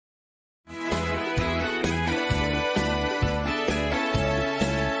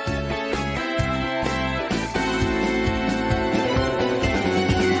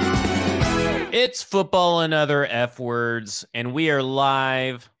It's football and other F words, and we are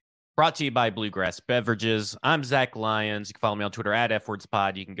live. Brought to you by Bluegrass Beverages. I'm Zach Lyons. You can follow me on Twitter at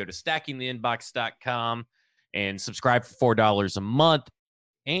FWordsPod. You can go to stackingtheinbox.com and subscribe for $4 a month.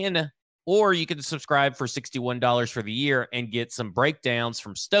 Or you can subscribe for $61 for the year and get some breakdowns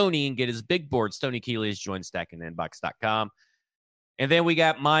from Stoney and get his big board. Stoney Keeley has joined stackingtheinbox.com. And then we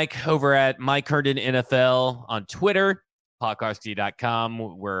got Mike over at Mike Herndon NFL on Twitter,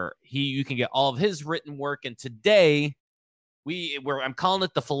 podcarsty.com, where you can get all of his written work. And today I'm calling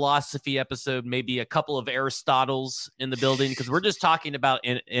it the philosophy episode, maybe a couple of Aristotles in the building, because we're just talking about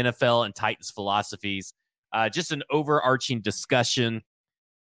NFL and Titans philosophies. Just an overarching discussion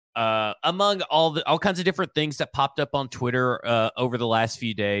among all kinds of different things that popped up on Twitter over the last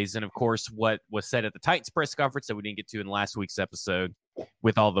few days. And of course, what was said at the Titans press conference that we didn't get to in last week's episode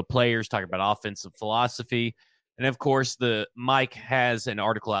with all the players talking about offensive philosophy. And of course, Mike has an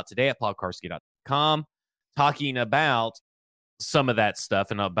article out today at podcarsty.com talking about some of that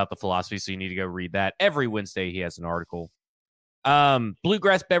stuff and about the philosophy. So you need to go read that. Every Wednesday, he has an article.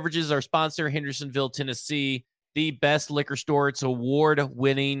 Bluegrass Beverages, our sponsor, Hendersonville, Tennessee, the best liquor store. It's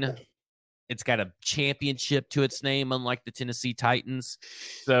award-winning. It's got a championship to its name, unlike the Tennessee Titans.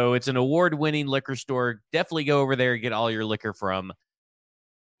 So it's an award-winning liquor store. Definitely go over there and get all your liquor from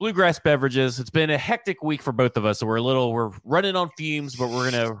Bluegrass Beverages. It's been a hectic week for both of us, so we're running on fumes, but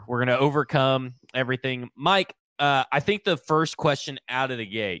we're gonna overcome everything. Mike, I think the first question out of the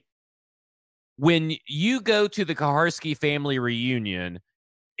gate, when you go to the Kaharski family reunion,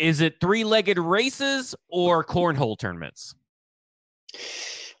 is it three-legged races or cornhole tournaments?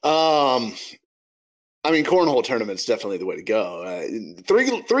 I mean, cornhole tournament's definitely the way to go.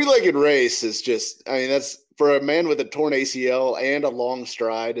 Three-legged race is just, I mean, that's for a man with a torn ACL and a long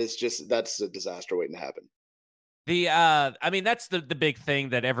stride that's a disaster waiting to happen. I mean, that's the big thing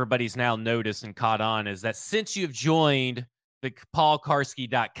that everybody's now noticed and caught on is that since you've joined the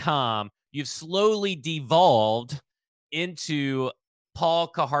paulkarski.com, you've slowly devolved into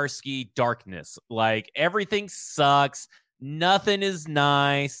Paul Kaharski darkness. Like, everything sucks. Nothing is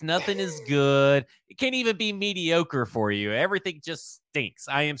nice. Nothing is good. It can't even be mediocre for you. Everything just stinks.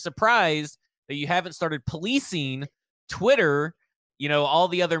 I am surprised that you haven't started policing Twitter, all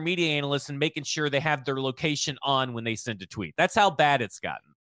the other media analysts, and making sure they have their location on when they send a tweet. That's how bad it's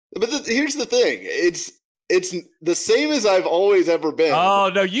gotten. But here's the thing. It's the same as I've always ever been. Oh,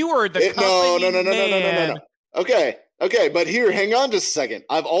 no, you were the No. Okay, but here, hang on just a second.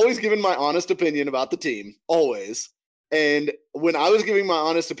 I've always given my honest opinion about the team, always. And when I was giving my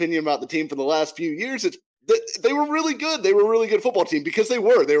honest opinion about the team for the last few years, they were really good. They were a really good football team because they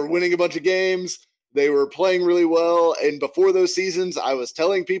were winning a bunch of games. They were playing really well. And before those seasons, I was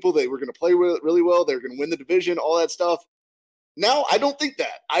telling people they were going to play really well. They were going to win the division, all that stuff. Now, I don't think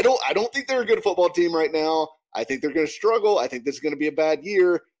that. I don't think they're a good football team right now. I think they're going to struggle. I think this is going to be a bad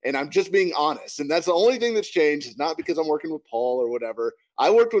year. And I'm just being honest. And that's the only thing that's changed. It's not because I'm working with Paul or whatever. I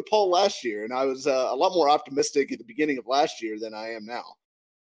worked with Paul last year, and I was a lot more optimistic at the beginning of last year than I am now.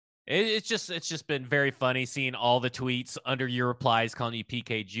 It's just been very funny seeing all the tweets under your replies calling you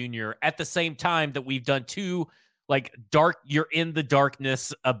PK Jr. at the same time that we've done two you're in the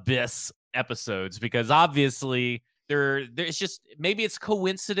darkness abyss episodes, because obviously there's just, maybe it's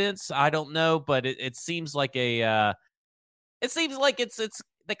coincidence, I don't know, but it seems like it's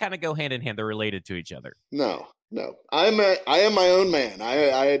they kind of go hand in hand. They're related to each other. No. I am my own man.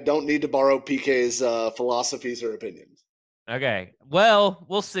 I don't need to borrow PK's philosophies or opinions. Okay. Well,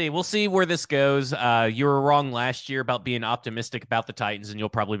 we'll see. We'll see where this goes. You were wrong last year about being optimistic about the Titans, and you'll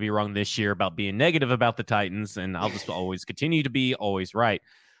probably be wrong this year about being negative about the Titans, and I'll just always continue to be always right.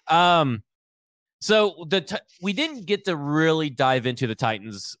 So we didn't get to really dive into the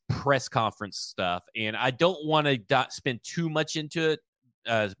Titans press conference stuff, and I don't want to spend too much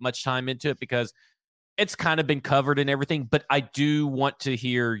time into it because it's kind of been covered and everything, but I do want to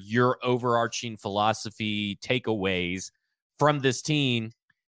hear your overarching philosophy takeaways from this team.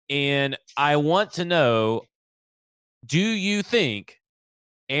 And I want to know, do you think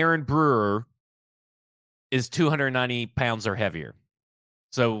Aaron Brewer is 290 pounds or heavier?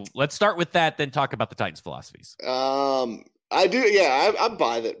 So let's start with that, then talk about the Titans philosophies. I do. Yeah, I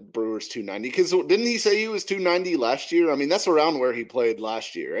buy that Brewer's 290 because didn't he say he was 290 last year? I mean, that's around where he played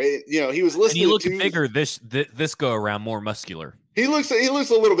last year. Right? He was listed. And he looked bigger this go around, more muscular. He looks a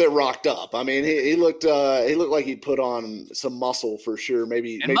little bit rocked up. I mean, he looked like he put on some muscle for sure.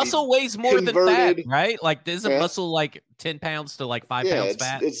 Maybe muscle weighs more than fat, right? Like, isn't muscle like 10 pounds to like 5 pounds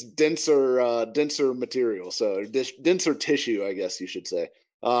fat? It's denser material, so denser tissue, I guess you should say.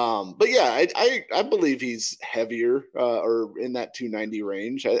 But yeah, I believe he's heavier or in that 290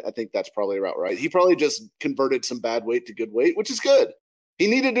 range. I think that's probably about right. He probably just converted some bad weight to good weight, which is good. He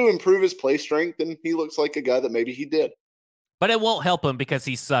needed to improve his play strength, and he looks like a guy that maybe he did. But it won't help him because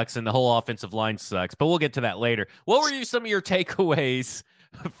he sucks and the whole offensive line sucks. But we'll get to that later. What were some of your takeaways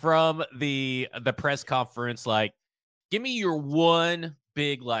from the press conference? Like, give me your one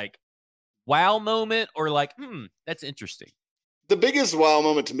big like wow moment or like, that's interesting. The biggest wow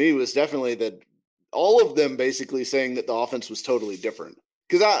moment to me was definitely that all of them basically saying that the offense was totally different.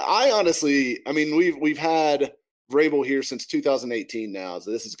 Because I honestly, I mean, we've had Vrabel here since 2018 now, so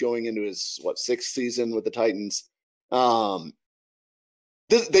this is going into his sixth season with the Titans. They've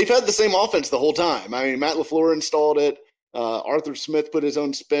had the same offense the whole time. I mean, Matt LaFleur installed it. Arthur Smith put his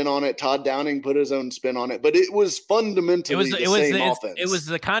own spin on it. Todd Downing put his own spin on it. But it was fundamentally the same offense. It was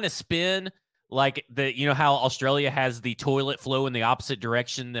the kind of spin like how Australia has the toilet flow in the opposite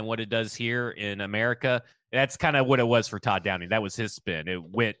direction than what it does here in America. That's kind of what it was for Todd Downing. That was his spin. It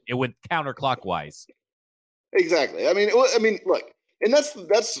went counterclockwise. Exactly. I mean, look, and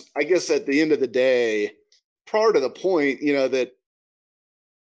that's I guess at the end of the day, part of the point, that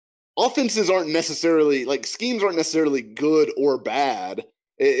offenses aren't necessarily schemes aren't necessarily good or bad.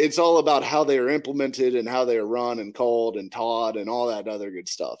 It's all about how they are implemented and how they are run and called and taught and all that other good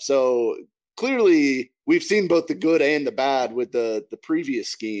stuff. So clearly we've seen both the good and the bad with the previous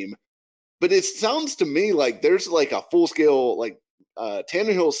scheme, but it sounds to me like there's like a full scale,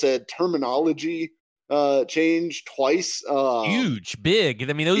 Tannehill said terminology change twice. Huge, big.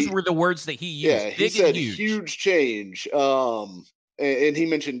 I mean, those were the words that he used. Yeah, he said huge change. And he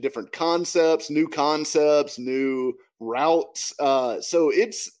mentioned different concepts, new routes. So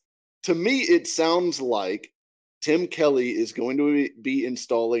to me, it sounds like Tim Kelly is going to be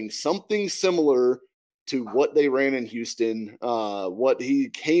installing something similar to what they ran in Houston, what he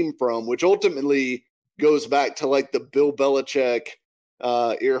came from, which ultimately goes back to like the Bill Belichick,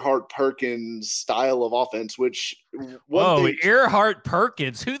 Earhart Perkins style of offense, which Earhart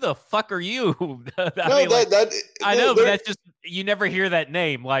Perkins, who the fuck are you? I know, but that's just, you never hear that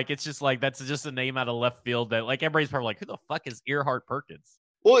name. Like, it's just like, that's just a name out of left field that like everybody's probably like, who the fuck is Earhart Perkins?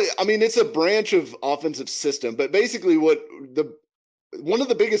 Well, I mean, it's a branch of offensive system, but basically one of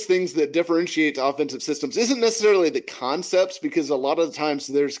the biggest things that differentiates offensive systems isn't necessarily the concepts, because a lot of the times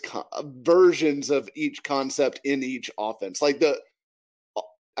there's versions of each concept in each offense.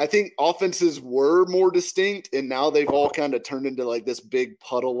 I think offenses were more distinct, and now they've all kind of turned into like this big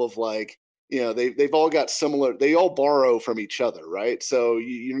puddle of they've all got similar. They all borrow from each other, right? So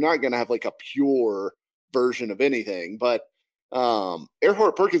you're not going to have like a pure version of anything. But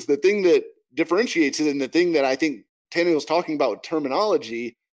Earhart Perkins, the thing that differentiates it, and the thing that I think Tannehill's talking about with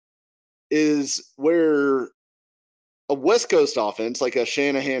terminology, is where a West Coast offense, like a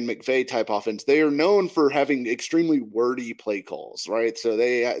Shanahan McVay type offense, they are known for having extremely wordy play calls, right? So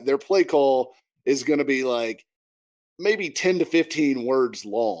their play call is going to be like maybe 10 to 15 words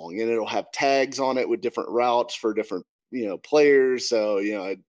long, and it'll have tags on it with different routes for different, players. So,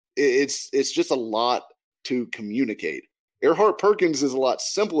 it's just a lot to communicate. Earhart Perkins is a lot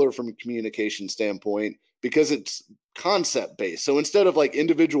simpler from a communication standpoint because it's concept based. So instead of like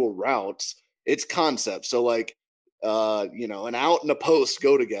individual routes, it's concept. So an out and a post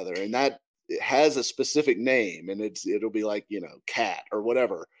go together, and that has a specific name, and it'll be like, cat or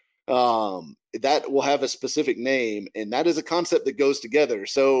whatever. That will have a specific name, and that is a concept that goes together.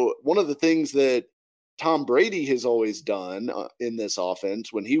 So one of the things that Tom Brady has always done in this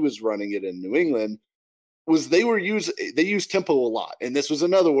offense when he was running it in New England was they use tempo a lot. And this was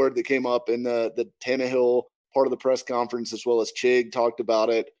another word that came up in the Tannehill part of the press conference, as well as Chig talked about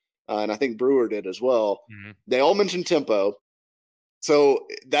it. And I think Brewer did as well. Mm-hmm. They all mentioned tempo. So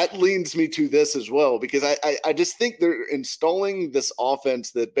that leads me to this as well, because I just think they're installing this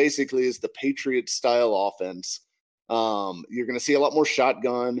offense that basically is the Patriots style offense. You're going to see a lot more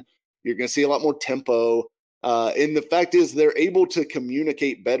shotgun. You're going to see a lot more tempo. And the fact is they're able to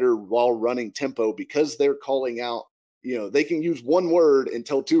communicate better while running tempo because they're calling out, they can use one word and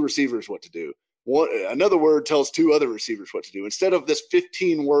tell two receivers what to do. Another word tells two other receivers what to do, instead of this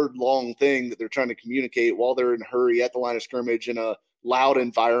 15-word long thing that they're trying to communicate while they're in a hurry at the line of scrimmage in a loud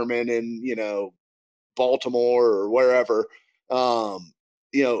environment in, Baltimore or wherever.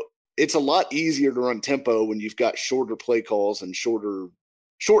 It's a lot easier to run tempo when you've got shorter play calls and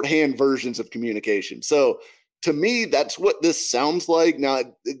shorthand versions of communication. So to me, that's what this sounds like. Now,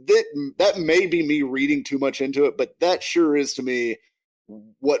 that may be me reading too much into it, but that sure is to me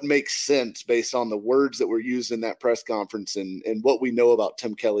what makes sense based on the words that were used in that press conference and what we know about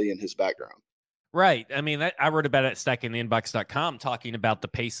Tim Kelly and his background. Right. I mean, I wrote about it at stackingtheinbox.com talking about the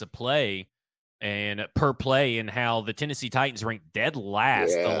pace of play and per play and how the Tennessee Titans ranked dead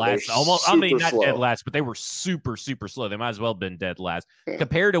last. Yeah, The they're last, almost, I mean, super not dead slow. last, but they were super, super slow. They might as well have been dead last Yeah.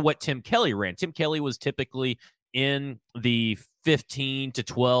 compared to what Tim Kelly ran. Tim Kelly was typically in the 15 to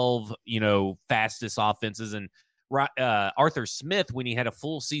 12, fastest offenses. And Arthur Smith, when he had a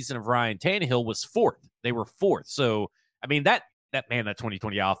full season of Ryan Tannehill, was fourth. They were fourth. So, I mean, that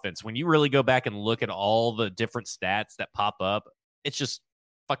 2020 offense, when you really go back and look at all the different stats that pop up, it's just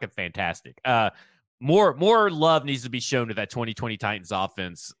fucking fantastic. More love needs to be shown to that 2020 Titans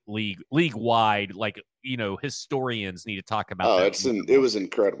offense league wide. Like, historians need to talk about that. It was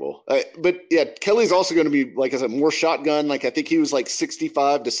incredible. But yeah, Kelly's also going to be, like I said, more shotgun. Like I think he was like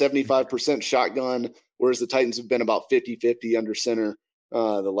 65 to 75% shotgun, whereas the Titans have been about 50-50 under center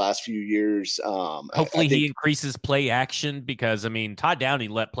the last few years. Hopefully he increases play action because, I mean, Todd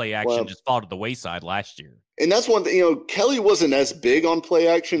Downing let play action just fall to the wayside last year. And that's one thing, Kelly wasn't as big on play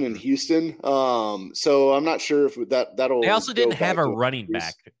action in Houston. So I'm not sure if that'll. They also didn't have a running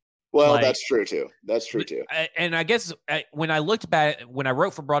back. Well, that's true too. And I guess when I looked back, when I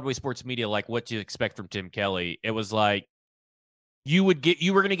wrote for Broadway Sports Media, like what to expect from Tim Kelly, it was like you were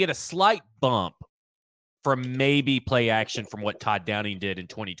going to get a slight bump from maybe play action from what Todd Downing did in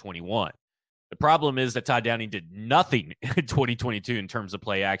 2021. The problem is that Todd Downing did nothing in 2022 in terms of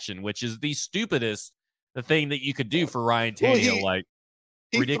play action, which is the stupidest thing that you could do for Ryan Tannehill.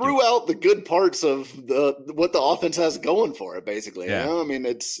 He ridiculous. threw out the good parts of what the offense has going for it, basically. Yeah. I mean,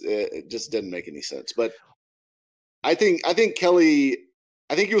 it just didn't make any sense. But I think Kelly,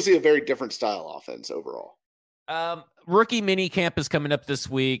 I think you'll see a very different style offense overall. Rookie minicamp is coming up this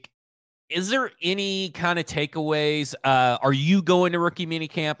week. Is there any kind of takeaways? Are you going to rookie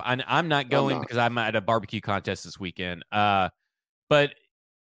minicamp? I'm not going because I'm at a barbecue contest this weekend. But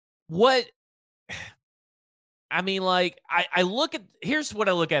what? I mean, like, here's what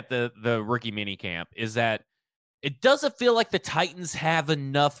I look at the rookie minicamp is that it doesn't feel like the Titans have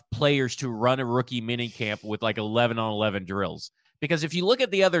enough players to run a rookie minicamp with like 11 on 11 drills. Because if you look at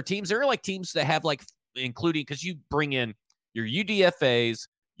the other teams, there are like teams that have like, including, because you bring in your UDFAs,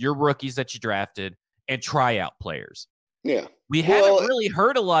 your rookies that you drafted, and tryout players. Yeah. We haven't really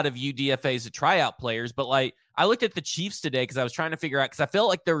heard a lot of UDFAs and tryout players, but like I looked at the Chiefs today because I was trying to figure out, because I felt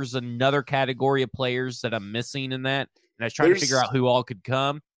like there was another category of players that I'm missing in that. And I was trying to figure out who all could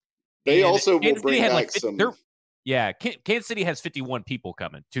come. They also will bring back some. Yeah, Kansas City has 51 people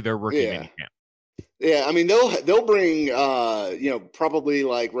coming to their rookie minicamp. Yeah, I mean they'll bring probably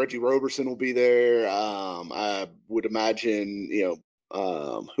like Reggie Roberson will be there. I would imagine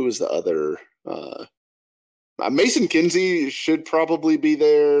who is the other Mason Kinsey should probably be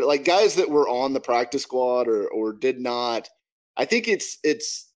there. Like guys that were on the practice squad or did not. I think it's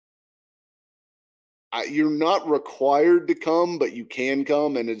you're not required to come, but you can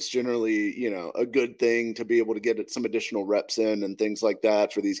come, and it's generally a good thing to be able to get some additional reps in and things like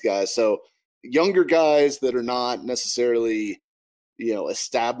that for these guys. So younger guys that are not necessarily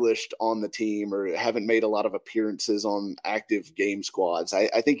established on the team or haven't made a lot of appearances on active game squads,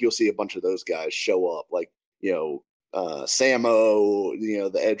 I think you'll see a bunch of those guys show up, like Samo,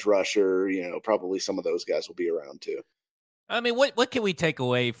 the edge rusher, probably some of those guys will be around too. I mean, what can we take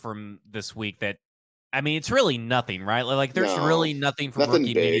away from this week? That, I mean, it's really nothing, right? Like there's really nothing from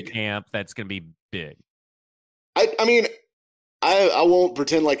rookie minicamp that's going to be big. I mean, I won't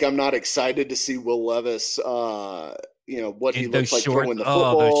pretend like I'm not excited to see Will Levis, what he looks like throwing the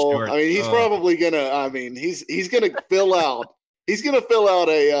football. I mean, he's probably gonna. I mean, he's gonna fill out. He's gonna fill out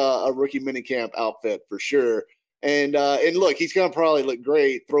a rookie minicamp outfit for sure. And look, he's gonna probably look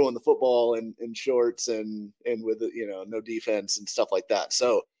great throwing the football in shorts and with no defense and stuff like that.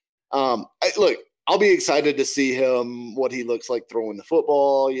 So, look, I'll be excited to see him, what he looks like throwing the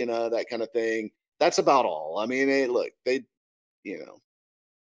football, that kind of thing. That's about all. I mean, they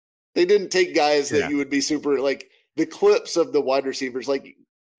didn't take guys that you would be super like. The clips of the wide receivers, like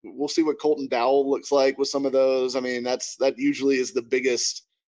we'll see what Colton Dowell looks like with some of those. I mean, that usually is the biggest,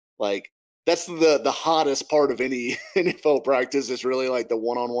 like that's the hottest part of any NFL practice is really like the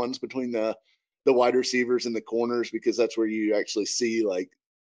one-on-ones between the wide receivers and the corners, because that's where you actually see like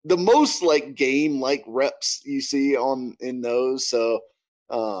the most like game like reps you see in those. So,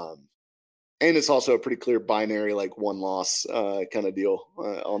 and it's also a pretty clear binary like one loss kind of deal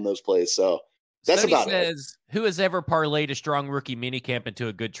on those plays. So. That's Sonny about says, it. Who has ever parlayed a strong rookie minicamp into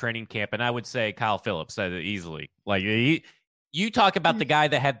a good training camp? And I would say Kyle Phillips said it easily. Like you talk about the guy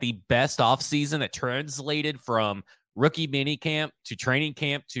that had the best offseason that translated from rookie minicamp to training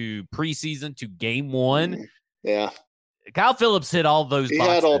camp to preseason to game one. Yeah. Kyle Phillips hit all those He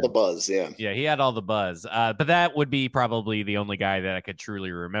boxes. had all the buzz, yeah. Yeah, he had all the buzz. But that would be probably the only guy that I could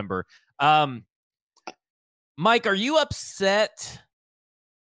truly remember. Mike, are you upset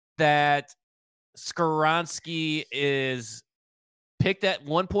that Skoronski is picked at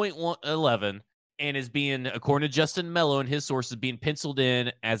 1.11 and is being, according to Justin Mello and his sources, being penciled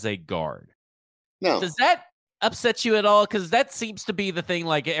in as a guard? No. Does that upset you at all? Because that seems to be the thing.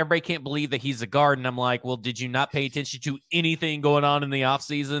 Like, everybody can't believe that he's a guard. And I'm like, well, did you not pay attention to anything going on in the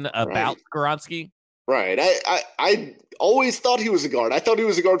offseason about Skoronski? Right. I always thought he was a guard. I thought he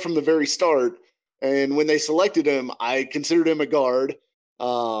was a guard from the very start. And when they selected him, I considered him a guard.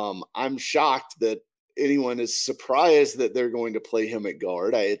 I'm shocked that anyone is surprised that they're going to play him at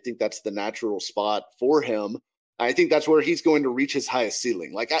guard. I think that's the natural spot for him. I think that's where he's going to reach his highest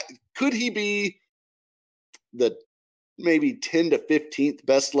ceiling. Like, could he be the maybe 10 to 15th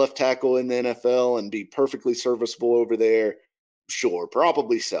best left tackle in the NFL and be perfectly serviceable over there? Sure,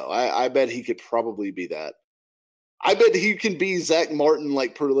 probably so. I bet he could probably be that. I bet he can be Zach Martin,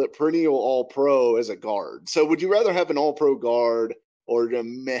 like perennial all-pro as a guard. So would you rather have an all-pro guard or a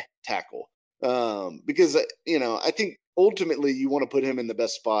meh tackle? Because, I think ultimately you want to put him in the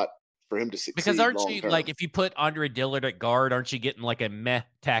best spot for him to succeed. Because aren't you, like, if you put Andre Dillard at guard, aren't you getting like a meh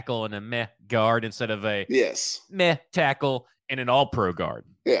tackle and a meh guard instead of a meh tackle and an all-pro guard?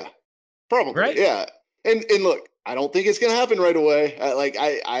 Yeah, probably. Right? Yeah. And look, I don't think it's going to happen right away.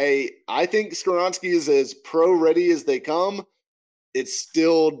 I think Skoronski is as pro ready as they come. It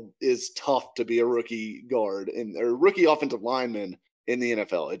still is tough to be a rookie guard and a rookie offensive lineman in the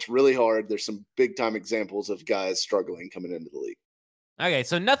NFL. It's really hard. There's some big time examples of guys struggling coming into the league. Okay,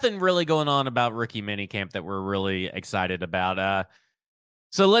 so nothing really going on about rookie minicamp that we're really excited about.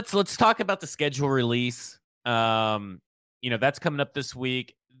 So let's talk about the schedule release. That's coming up this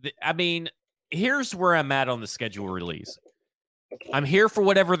week. Here's where I'm at on the schedule release. I'm here for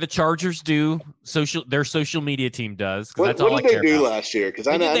whatever the Chargers do. Their social media team does. What did they do last year? Because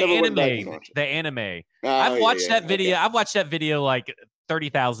I never went back and watched it. The anime. I've watched that video. Okay. I've watched that video like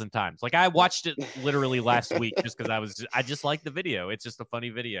 30,000 times. Like, I watched it literally last week just because I just like the video. It's just a funny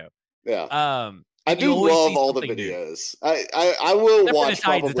video. Yeah. I do love all the videos. I will watch.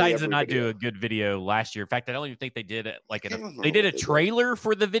 The Titans did not do a good video last year. In fact, I don't even think they did it. They did a trailer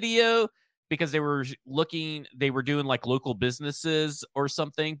for the video because they were doing like local businesses or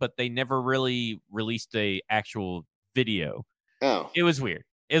something, but they never really released a actual video. Oh, it was weird.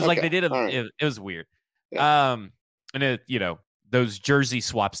 It was like they did it was weird. Yeah. Those jersey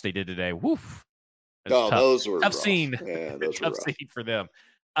swaps they did today. Woof. Those were tough scene. Yeah, those were tough scene for them.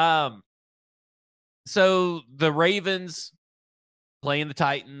 So the Ravens playing the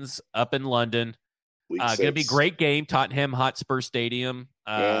Titans up in London. Going to be a great game. Tottenham Hotspur Stadium.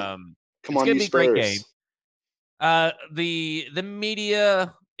 Come on, it's going to be a great game. The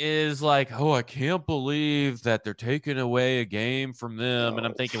media is like, oh, I can't believe that they're taking away a game from them. And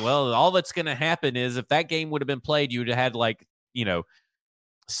I'm thinking, well, all that's going to happen is if that game would have been played, you would have had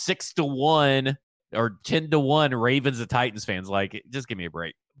 6-1 or 10-1 Ravens and Titans fans. Like, just give me a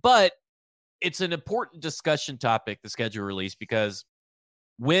break. But it's an important discussion topic, the schedule release, because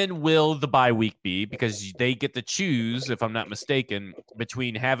when will the bye week be? Because they get to choose, if I'm not mistaken,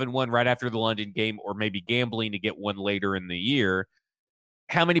 between having one right after the London game or maybe gambling to get one later in the year.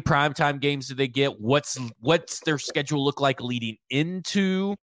 How many primetime games do they get? What's their schedule look like leading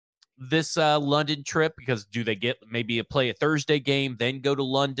into this London trip? Because do they get maybe play a Thursday game, then go to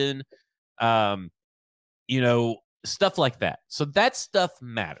London? Stuff like that. So that stuff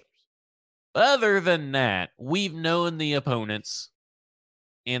matters. But other than that, we've known the opponents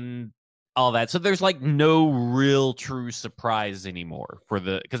and all that. So there's like no real true surprise anymore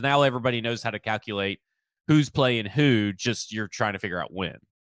because now everybody knows how to calculate who's playing who. Just you're trying to figure out when.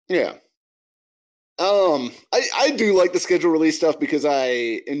 Yeah. I do like the schedule release stuff because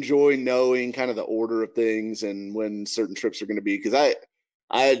I enjoy knowing kind of the order of things and when certain trips are going to be. Because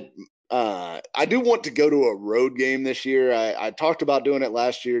I do want to go to a road game this year. I talked about doing it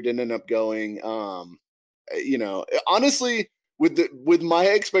last year, didn't end up going. Honestly, with my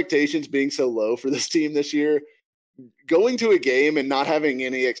expectations being so low for this team this year, going to a game and not having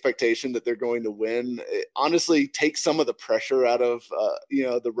any expectation that they're going to win, it honestly takes some of the pressure out of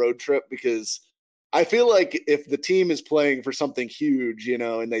the road trip, because I feel like if the team is playing for something huge,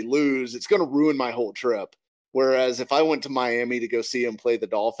 and they lose, it's going to ruin my whole trip. Whereas if I went to Miami to go see them play the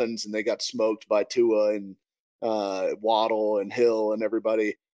Dolphins and they got smoked by Tua and Waddle and Hill and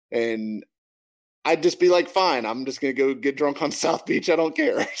everybody, and I'd just be like, fine, I'm just going to go get drunk on South Beach. I don't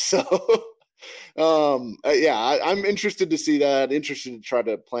care. So, I'm interested to see that, interested to try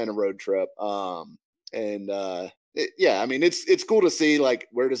to plan a road trip. Yeah, I mean, it's cool to see, like,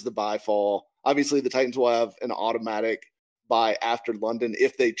 where does the bye fall? Obviously, the Titans will have an automatic bye after London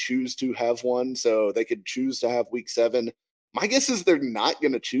if they choose to have one, so they could choose to have week 7. My guess is they're not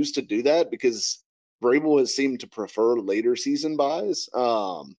going to choose to do that because Vrabel has seemed to prefer later season buys.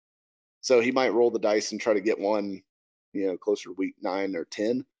 So he might roll the dice and try to get one, closer to week 9 or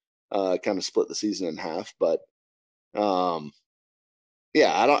 10, kind of split the season in half. But yeah,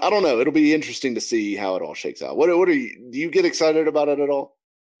 I don't know. It'll be interesting to see how it all shakes out. What are you? Do you get excited about it at all?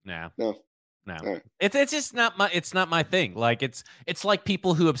 No. No. Right. It's just not my thing. Like it's like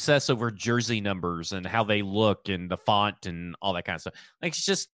people who obsess over jersey numbers and how they look and the font and all that kind of stuff. Like it's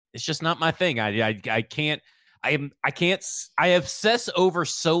just not my thing. I can't I obsess over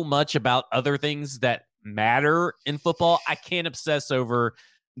so much about other things that matter in football. I can't obsess over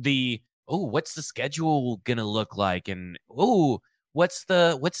what's the schedule gonna look like, and what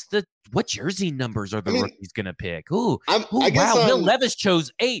jersey numbers are the rookies gonna pick? Wow, Will Levis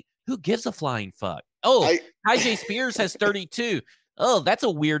chose 8. Who gives a flying fuck? Tajay Spears has 32. Oh, that's a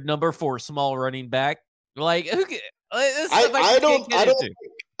weird number for a small running back. Like, I don't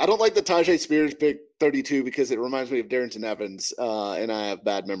like the Tajay Spears pick 32 because it reminds me of Darrington Evans, and I have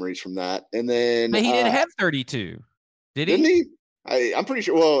bad memories from that. And then but he didn't have 32, did he? Didn't he? I'm pretty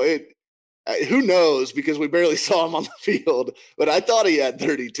sure. Well, who knows, because we barely saw him on the field, but I thought he had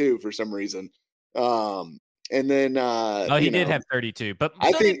 32 for some reason. And then he did have 32, but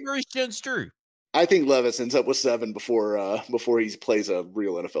I think Maurice Jones-Drew. I think Levis ends up with 7 before he plays a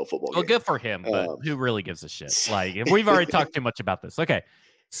real NFL football game. Well, good for him, but who really gives a shit? Like, we've already talked too much about this. Okay,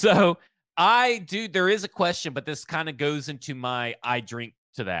 so there is a question, but this kind of goes into my I drink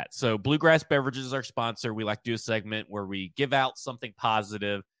to that. So Bluegrass Beverages is our sponsor. We like to do a segment where we give out something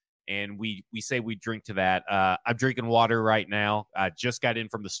positive, and we say we drink to that. I'm drinking water right now. I just got in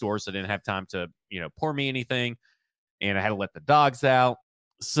from the store, so I didn't have time to, pour me anything, and I had to let the dogs out.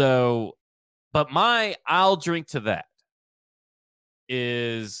 So, but my I'll drink to that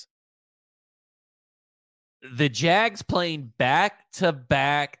is the Jags playing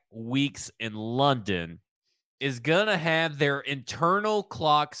back-to-back weeks in London is going to have their internal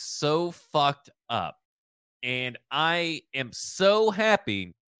clock so fucked up. And I am so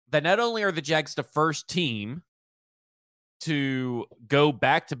happy that not only are the Jags the first team to go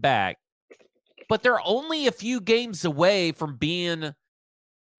back-to-back, but they're only a few games away from moving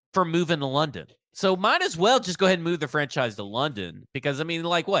to London. So might as well just go ahead and move the franchise to London, because, I mean,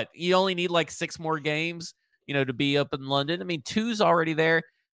 like, what? You only need like 6 more games, to be up in London. I mean, 2's already there.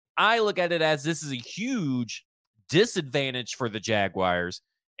 I look at it as this is a huge disadvantage for the Jaguars,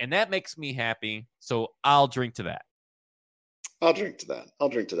 and that makes me happy. So I'll drink to that. I'll drink to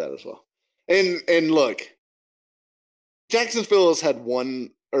that as well. And look, Jacksonville has had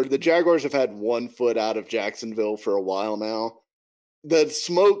the Jaguars have had one foot out of Jacksonville for a while now. The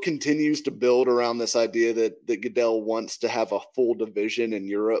smoke continues to build around this idea that Goodell wants to have a full division in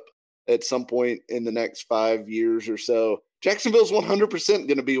Europe at some point in the next 5 years or so. Jacksonville's 100%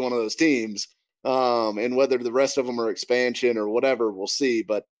 going to be one of those teams. And whether the rest of them are expansion or whatever, we'll see.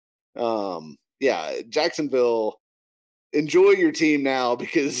 But yeah, Jacksonville, enjoy your team now,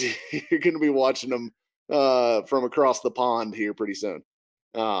 because you're going to be watching them from across the pond here pretty soon.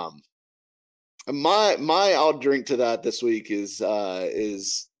 My I'll drink to that this week is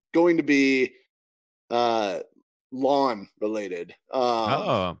going to be lawn related.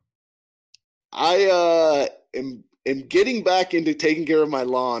 I am getting back into taking care of my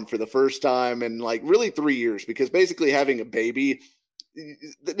lawn for the first time in like really 3 years, because basically having a baby,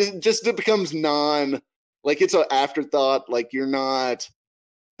 it becomes like it's an afterthought. Like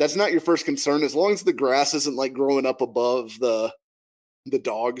that's not your first concern, as long as the grass isn't like growing up above the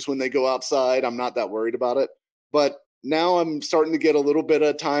dogs when they go outside. I'm not that worried about it. But now I'm starting to get a little bit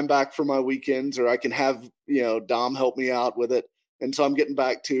of time back for my weekends, or I can have, Dom help me out with it. And so I'm getting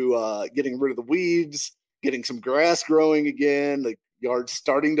back to getting rid of the weeds, getting some grass growing again. The yard's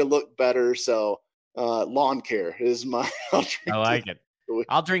starting to look better. So lawn care is my I like it.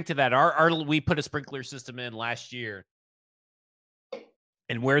 I'll drink to that. We put a sprinkler system in last year,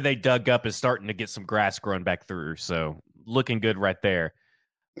 and where they dug up is starting to get some grass growing back through. So looking good right there.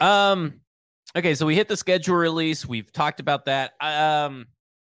 Okay, so we hit the schedule release. We've talked about that.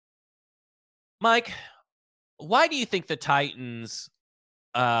 Mike, why do you think the Titans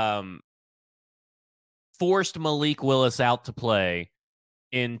forced Malik Willis out to play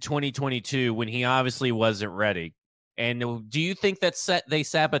in 2022 when he obviously wasn't ready? And do you think that they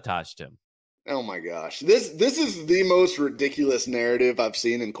sabotaged him? Oh my gosh. This is the most ridiculous narrative I've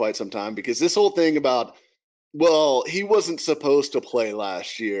seen in quite some time, because this whole thing about Well, he wasn't supposed to play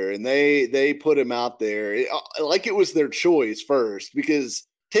last year, and they put him out there like it was their choice first because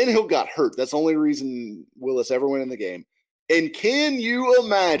Tannehill got hurt. That's the only reason Willis ever went in the game. And can you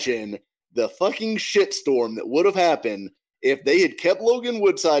imagine the fucking shitstorm that would have happened if they had kept Logan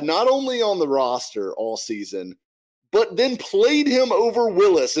Woodside not only on the roster all season, but then played him over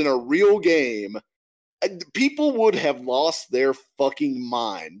Willis in a real game? People would have lost their fucking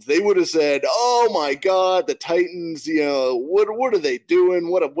minds. They would have said, "Oh my God, the Titans! What are they doing?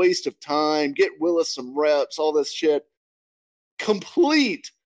 What a waste of time! Get Willis some reps, all this shit." Complete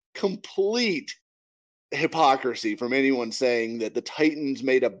hypocrisy from anyone saying that the Titans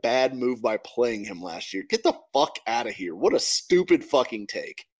made a bad move by playing him last year. Get the fuck out of here! What a stupid fucking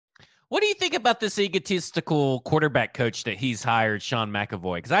take. What do you think about this egotistical quarterback coach that he's hired, Sean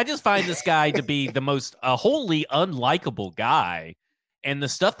McAvoy? Because I just find this guy to be the most wholly unlikable guy, and the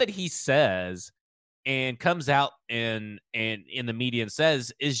stuff that he says and comes out and in the media and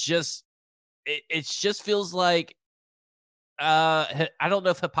says is just it just feels like I don't know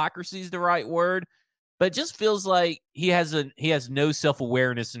if hypocrisy is the right word, but it just feels like he has no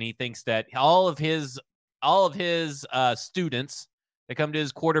self-awareness, and he thinks that all of his students that come to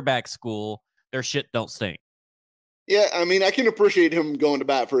his quarterback school, their shit don't stink. Yeah, I mean, I can appreciate him going to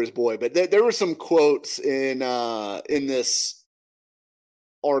bat for his boy, but there were some quotes in this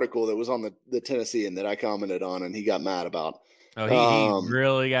article that was on the Tennessean that I commented on, and he got mad about. Oh, he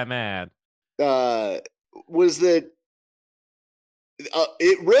really got mad. Was that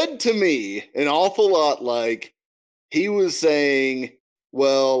it read to me an awful lot like he was saying,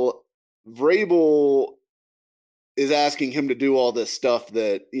 well, Vrabel is asking him to do all this stuff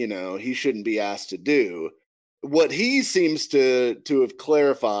that, he shouldn't be asked to do. What he seems to have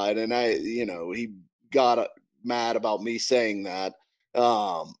clarified, and he got mad about me saying that.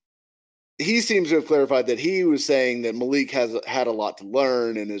 He seems to have clarified that he was saying that Malik has had a lot to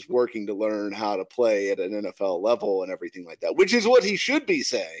learn and is working to learn how to play at an NFL level and everything like that, which is what he should be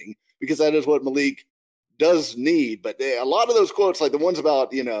saying, because that is what Malik does need. But a lot of those quotes, like the ones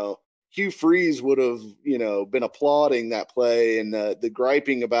about, Hugh Freeze would have, been applauding that play, and the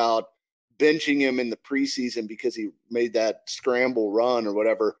griping about benching him in the preseason because he made that scramble run or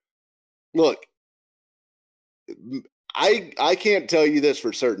whatever. Look, I can't tell you this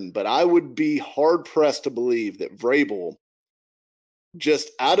for certain, but I would be hard pressed to believe that Vrabel just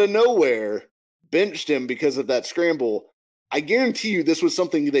out of nowhere benched him because of that scramble. I guarantee you this was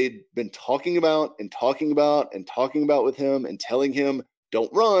something they'd been talking about and talking about and talking about with him and telling him,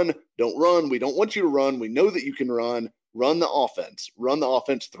 don't run. We don't want you to run. We know that you can run. Run the offense,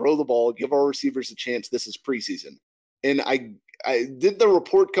 throw the ball, give our receivers a chance. This is preseason. And I did the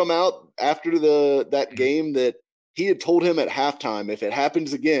report come out after that game that he had told him at halftime, if it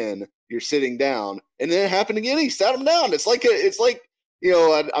happens again, you're sitting down. And then it happened again. He sat him down. It's like,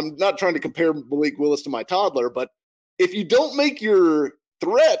 I'm not trying to compare Malik Willis to my toddler, but if you don't make your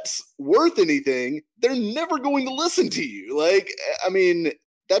threats worth anything, they're never going to listen to you. Like, I mean,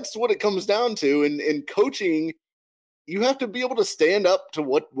 that's what it comes down to. And in coaching, you have to be able to stand up to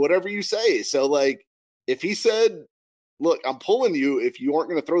whatever you say. So, like, if he said, look, I'm pulling you if you aren't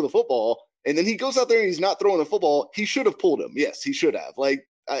going to throw the football, and then he goes out there and he's not throwing the football, he should have pulled him. Yes, he should have. Like,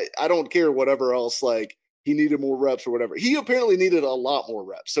 I don't care whatever else, like, he needed more reps or whatever. He apparently needed a lot more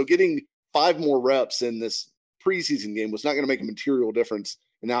reps. So getting 5 more reps in this preseason game was not going to make a material difference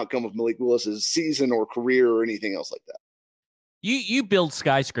in the outcome of Malik Willis's season or career or anything else like that. You build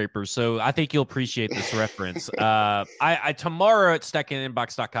skyscrapers, so I think you'll appreciate this reference. I tomorrow at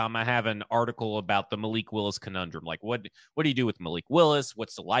stackingtheinbox.com, I have an article about the Malik Willis conundrum. Like, what do you do with Malik Willis?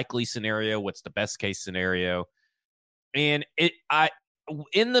 What's the likely scenario? What's the best case scenario? And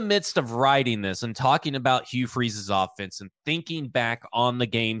in the midst of writing this and talking about Hugh Freeze's offense and thinking back on the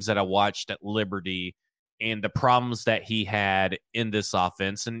games that I watched at Liberty and the problems that he had in this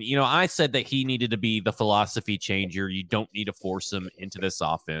offense. And, I said that he needed to be the philosophy changer. You don't need to force him into this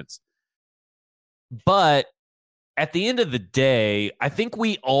offense. But at the end of the day, I think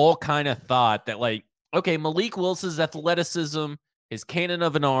we all kind of thought that, like, okay, Malik Willis's athleticism, his cannon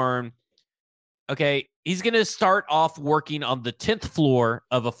of an arm, okay, he's going to start off working on the 10th floor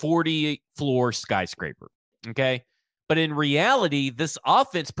of a 40-floor skyscraper, okay? But in reality, this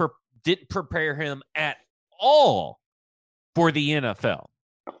offense didn't prepare him at all for the NFL.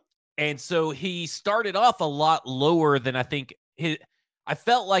 And so he started off a lot lower than I think I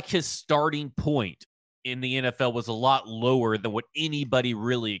felt like his starting point in the NFL was a lot lower than what anybody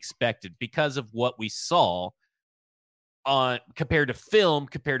really expected because of what we saw compared to film,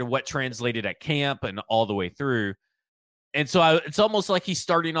 compared to what translated at camp and all the way through. And so it's almost like he's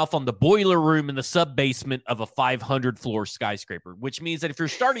starting off on the boiler room in the sub basement of a 500 floor skyscraper, which means that if you're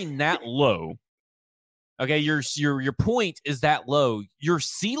starting that low, okay, your point is that low, your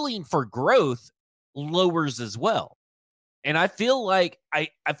ceiling for growth lowers as well. And I feel like I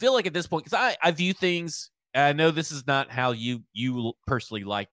feel like at this point, because I view things, I know this is not how you personally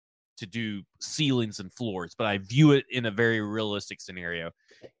like to do ceilings and floors, but I view it in a very realistic scenario.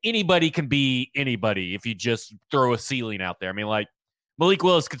 Anybody can be anybody if you just throw a ceiling out there. I mean, like Malik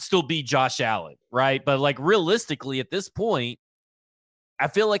Willis could still be Josh Allen, right? But like realistically at this point, I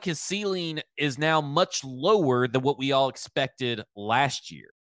feel like his ceiling is now much lower than what we all expected last year.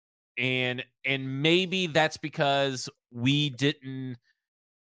 And maybe that's because we didn't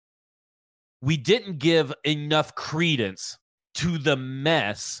give enough credence to the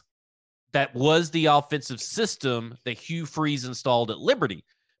mess that was the offensive system that Hugh Freeze installed at Liberty.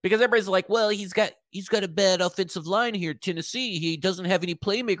 Because everybody's like, well, he's got a bad offensive line here at Tennessee. He doesn't have any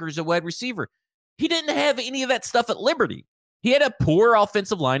playmakers at wide receiver. He didn't have any of that stuff at Liberty. He had a poor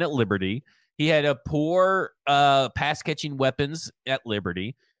offensive line at Liberty. He had a poor pass-catching weapons at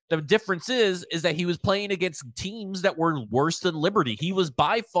Liberty. The difference is that he was playing against teams that were worse than Liberty. He was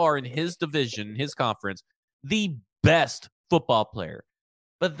by far in his division, his conference, the best football player.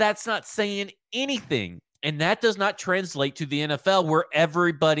 But that's not saying anything. And that does not translate to the NFL where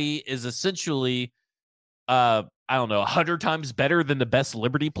everybody is essentially, 100 times better than the best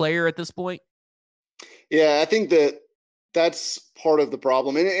Liberty player at this point. Yeah, I think that's part of the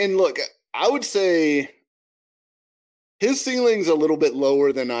problem. And look, I would say his ceiling's a little bit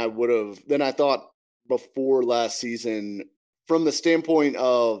lower than I thought before last season from the standpoint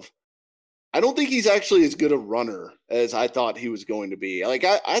of I don't think he's actually as good a runner as I thought he was going to be. Like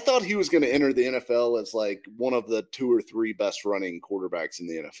I thought he was going to enter the NFL as like one of the 2 or 3 best running quarterbacks in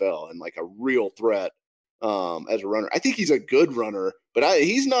the NFL and like a real threat as a runner. I think he's a good runner, but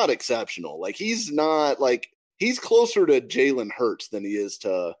he's not exceptional. Like he's closer to Jalen Hurts than he is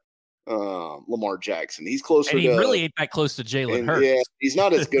to Lamar Jackson. He's closer and he really ain't that close to Jalen Hurts. Yeah, he's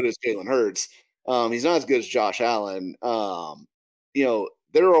not as good as Jalen Hurts. He's not as good as Josh Allen.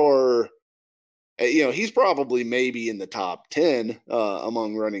 There are he's probably maybe in the top 10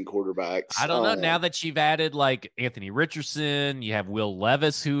 among running quarterbacks. I don't know. Now that you've added like Anthony Richardson, you have Will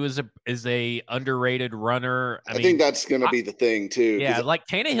Levis, who is a underrated runner. I mean, think that's going to be the thing too. Yeah, like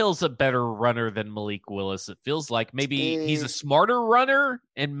Tannehill's a better runner than Malik Willis. It feels like maybe he's a smarter runner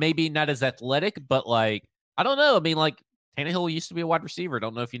and maybe not as athletic, but like I don't know. I mean, like Tannehill used to be a wide receiver. I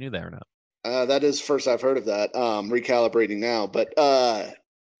don't know if you knew that or not. That is first I've heard of that. Recalibrating now, but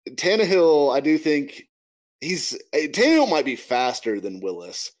Tannehill, I do think Tannehill might be faster than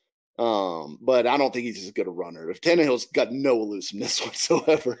Willis, but I don't think he's as good a runner. If Tannehill's got no elusiveness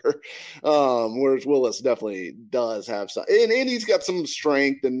whatsoever, whereas Willis definitely does have some, and he's got some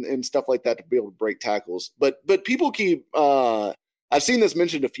strength and stuff like that to be able to break tackles. But people keep, I've seen this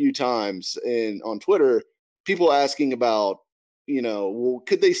mentioned a few times on Twitter. People asking about, well,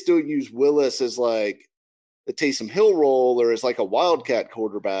 could they still use Willis as like the Taysom Hill role or as like a wildcat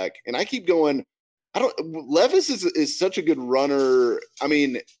quarterback? And I keep going, Levis is such a good runner. I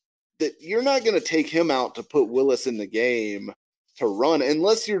mean, that you're not going to take him out to put Willis in the game to run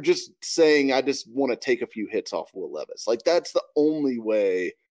unless you're just saying, I just want to take a few hits off Will Levis. Like that's the only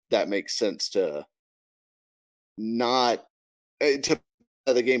way that makes sense to not to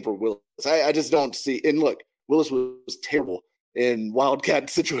the game for Willis. I just don't see. And look, Willis was terrible in wildcat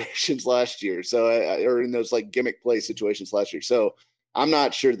situations last year. So, or in those like gimmick play situations last year. So I'm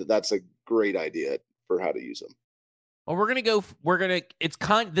not sure that that's a great idea for how to use them. Well,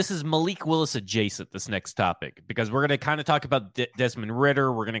 this is Malik Willis adjacent, this next topic, because we're going to kind of talk about Desmond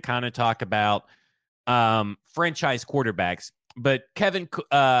Ridder. We're going to kind of talk about franchise quarterbacks, but Kevin,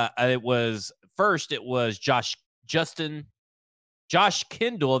 it was Josh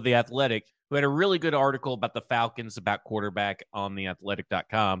Kendall of The Athletic, who had a really good article about the Falcons about quarterback on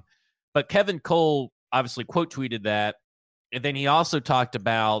theathletic.com. But Kevin Cole obviously quote tweeted that. And then he also talked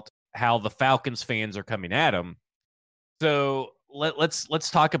about how the Falcons fans are coming at him. So let's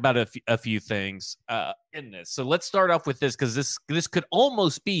talk about a few things in this. So let's start off with this, because this could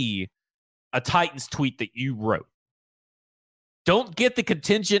almost be a Titans tweet that you wrote. Don't get the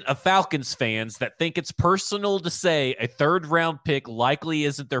contingent of Falcons fans that think it's personal to say a third-round pick likely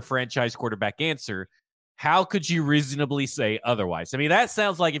isn't their franchise quarterback answer. How could you reasonably say otherwise? I mean, that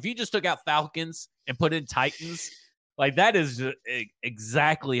sounds like if you just took out Falcons and put in Titans, like that is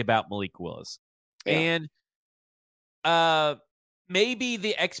exactly about Malik Willis. Yeah. And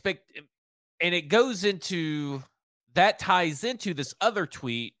maybe and it goes into, that ties into this other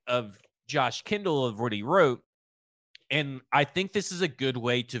tweet of Josh Kendall of what he wrote. And I think this is a good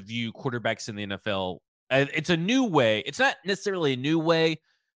way to view quarterbacks in the NFL. It's a new way. It's not necessarily a new way,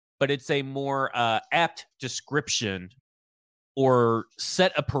 but it's a more apt description or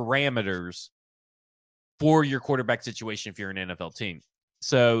set of parameters for your quarterback situation if you're an NFL team.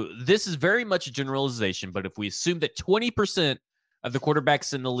 So this is very much a generalization, but if we assume that 20% of the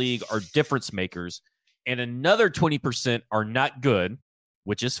quarterbacks in the league are difference makers and another 20% are not good,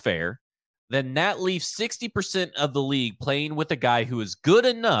 which is fair, then that leaves 60% of the league playing with a guy who is good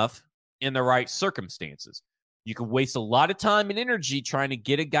enough in the right circumstances. You can waste a lot of time and energy trying to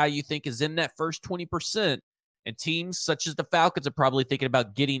get a guy you think is in that first 20%, and teams such as the Falcons are probably thinking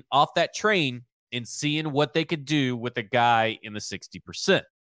about getting off that train and seeing what they could do with a guy in the 60%.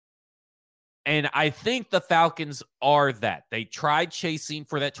 And I think the Falcons are that. They tried chasing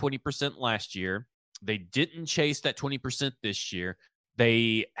for that 20% last year. They didn't chase that 20% this year.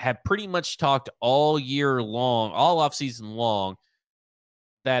 They have pretty much talked all year long, all offseason long,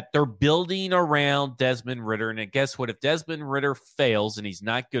 that they're building around Desmond Ridder. And guess what? If Desmond Ridder fails and he's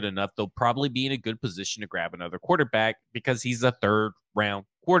not good enough, they'll probably be in a good position to grab another quarterback because he's a third-round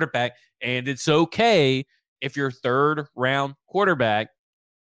quarterback. And it's okay if your third-round quarterback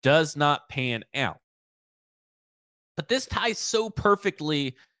does not pan out. But this ties so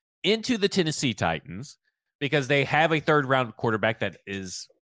perfectly into the Tennessee Titans because they have a third-round quarterback that is,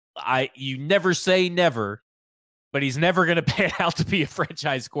 you never say never, but he's never going to pan out to be a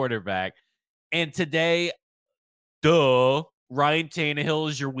franchise quarterback. And today, Ryan Tannehill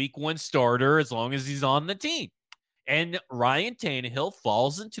is your week 1 starter as long as he's on the team. And Ryan Tannehill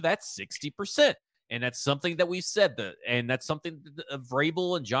falls into that 60%. And that's something that we've said, and that's something that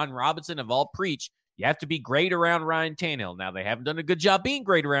Vrabel and John Robinson have all preached. You have to be great around Ryan Tannehill. Now, they haven't done a good job being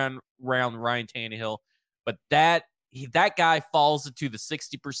great around Ryan Tannehill, but that guy falls into the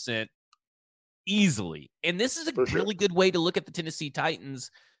 60% easily. And this is a really good way to look at the Tennessee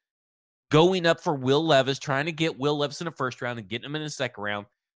Titans going up for Will Levis, trying to get Will Levis in the first round and getting him in the second round,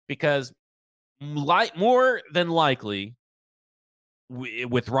 because more than likely,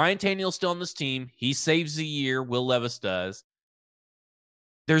 with Ryan Tannehill still on this team, he saves a year, Will Levis does.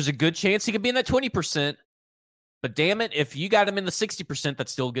 There's a good chance he could be in that 20%, but damn it, if you got him in the 60%,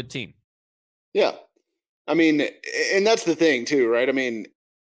 that's still a good team. Yeah. I mean, and that's the thing too, right? I mean,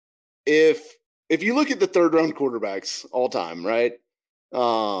 if you look at the third-round quarterbacks all time, right?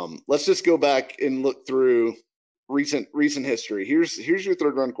 Let's just go back and look through recent history. Here's your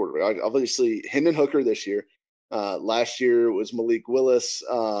third-round quarterback. Obviously, Hendon Hooker this year. Last year was Malik Willis,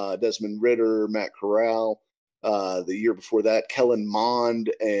 Desmond Ridder, Matt Corral. The year before that, Kellen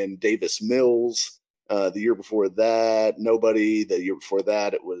Mond and Davis Mills. The year before that, nobody. The year before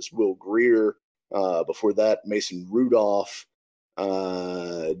that, it was Will Grier. Before that, Mason Rudolph.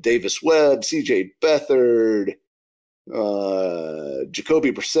 Davis Webb, CJ Beathard,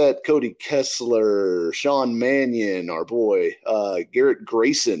 Jacoby Brissett, Cody Kessler, Sean Mannion, our boy, Garrett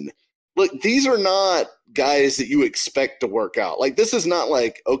Grayson. Look, these are not guys that you expect to work out. Like, this is not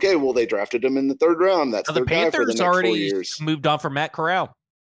like, okay, well, they drafted him in the third round. That's their guy for the next 4 years. Moved on from Matt Corral.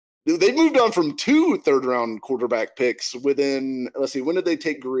 They moved on from 2 third-round quarterback picks within, let's see, when did they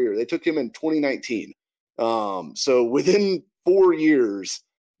take Greer? They took him in 2019. So within 4 years,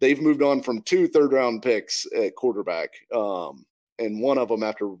 they've moved on from 2 third-round picks at quarterback, and one of them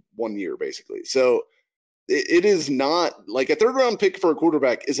after 1 year, basically. So it is not like a third-round pick for a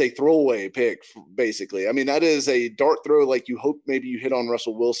quarterback is a throwaway pick, basically. I mean, that is a dart throw. Like, you hope maybe you hit on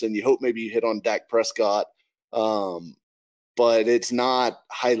Russell Wilson. You hope maybe you hit on Dak Prescott. But it's not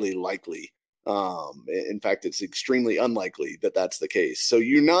highly likely. In fact, it's extremely unlikely that that's the case. So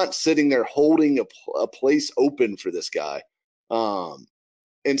you're not sitting there holding a place open for this guy.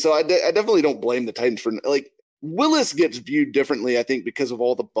 And so I definitely don't blame the Titans for, like, Willis gets viewed differently, I think, because of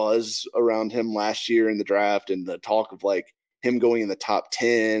all the buzz around him last year in the draft and the talk of, like, him going in the top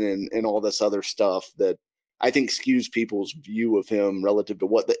 10 and all this other stuff that I think skews people's view of him relative to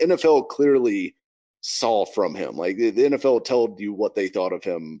what the NFL clearly saw from him. Like, the NFL told you what they thought of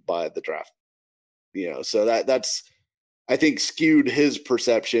him by the draft, so that's, I think, skewed his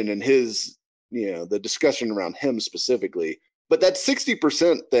perception and his, the discussion around him specifically. But that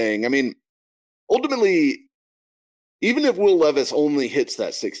 60% thing, I mean, ultimately, even if Will Levis only hits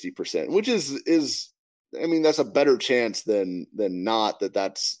that 60%, which is I mean, that's a better chance than not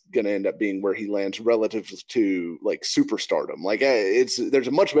that's going to end up being where he lands relative to, like, superstardom. Like, there's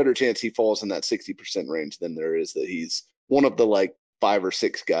a much better chance he falls in that 60% range than there is that he's one of the, like, 5 or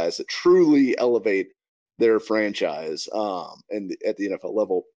 6 guys that truly elevate their franchise and at the NFL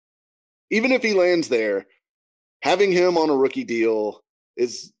level. Even if he lands there, having him on a rookie deal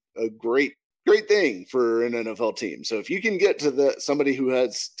is a great great thing for an NFL team. So if you can get to somebody who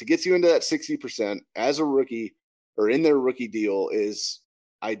gets you into that 60% as a rookie or in their rookie deal is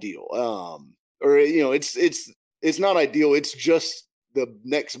ideal. Or it's not ideal. It's just the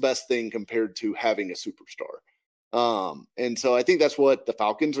next best thing compared to having a superstar. And so I think that's what the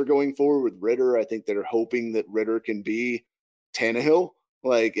Falcons are going for with Ritter. I think they're hoping that Ritter can be Tannehill.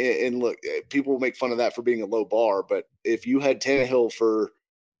 Like, and look, people make fun of that for being a low bar, but if you had Tannehill for,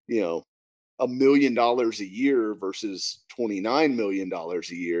 $1 million a year versus $29 million a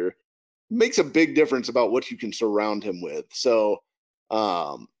year, makes a big difference about what you can surround him with. So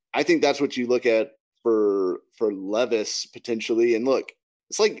I think that's what you look at for Levis potentially. And look,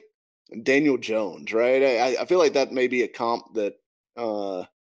 it's like Daniel Jones, right? I feel like that may be a comp that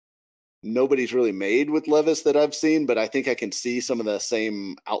nobody's really made with Levis that I've seen, but I think I can see some of the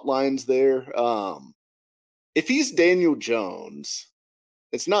same outlines there. If he's Daniel Jones,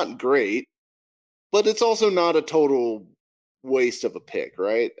 it's not great, but it's also not a total waste of a pick,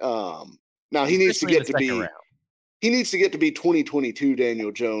 right? Now he needs to get to be round. He needs to get to be 2022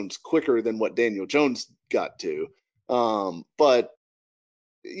 Daniel Jones quicker than what Daniel Jones got to. But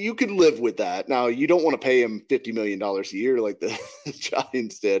you could live with that. Now you don't want to pay him $50 million a year like the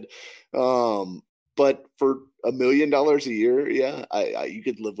Giants did. But for $1 million a year, yeah, you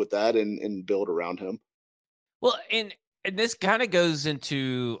could live with that and build around him. Well, and this kind of goes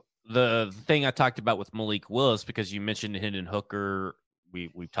into the thing I talked about with Malik Willis, because you mentioned Hendon Hooker.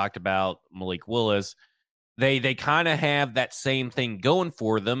 We've talked about Malik Willis. They kind of have that same thing going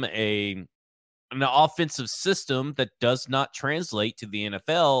for them, an offensive system that does not translate to the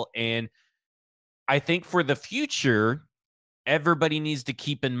NFL. And I think for the future, everybody needs to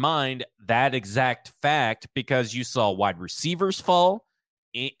keep in mind that exact fact, because you saw wide receivers fall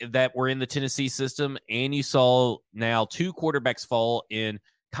that were in the Tennessee system, and you saw now 2 quarterbacks fall in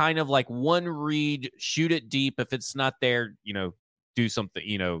kind of like one read, shoot it deep. If it's not there, do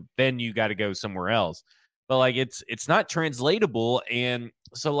something, then you got to go somewhere else. But like it's not translatable. And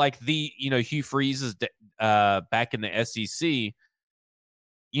so like Hugh Freeze is back in the SEC,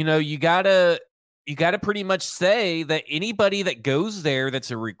 you gotta pretty much say that anybody that goes there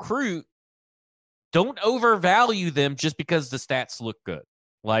that's a recruit, don't overvalue them just because the stats look good.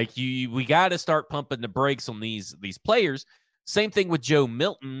 Like we got to start pumping the brakes on these players. Same thing with Joe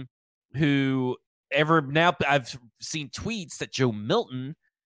Milton, who now I've seen tweets that Joe Milton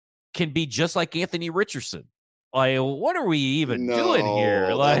can be just like Anthony Richardson. Like, what are we even doing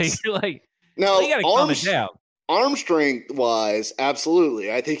here? Like no, you got to calm it down. Arm strength wise,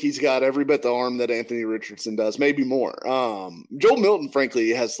 absolutely. I think he's got every bit the arm that Anthony Richardson does, maybe more. Joe Milton, frankly,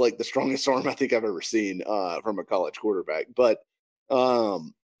 has like the strongest arm I think I've ever seen from a college quarterback. But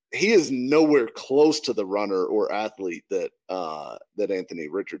he is nowhere close to the runner or athlete that Anthony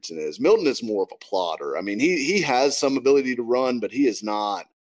Richardson is. Milton is more of a plotter. I mean, he has some ability to run, but he is not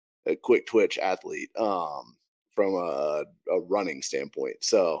a quick twitch athlete from a running standpoint.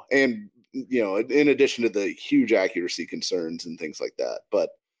 So, and in addition to the huge accuracy concerns and things like that. But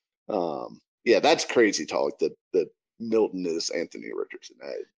yeah, that's crazy talk that Milton is Anthony Richardson.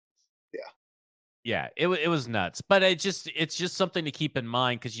 Yeah, it was nuts. But it's just something to keep in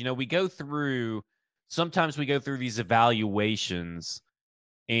mind, because sometimes we go through these evaluations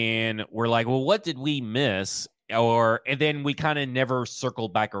and we're like, well, what did we miss? And then we kind of never circle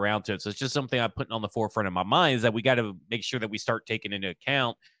back around to it. So it's just something I'm putting on the forefront of my mind, is that we got to make sure that we start taking into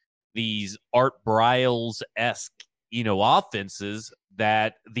account these Art Briles-esque, offenses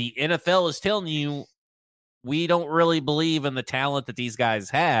that the NFL is telling you we don't really believe in the talent that these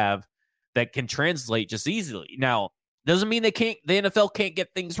guys have that can translate just easily. Now, doesn't mean the NFL can't get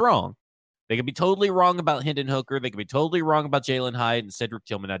things wrong. They could be totally wrong about Hendon Hooker. They could be totally wrong about Jalen Hyde and Cedric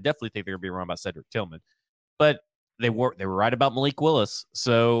Tillman. I definitely think they're going to be wrong about Cedric Tillman. But they were right about Malik Willis.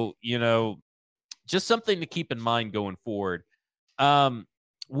 So, just something to keep in mind going forward.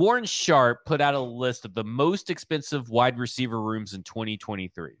 Warren Sharp put out a list of the most expensive wide receiver rooms in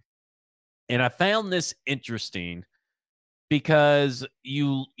 2023. And I found this interesting because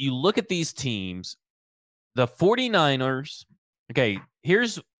you look at these teams, the 49ers. Okay,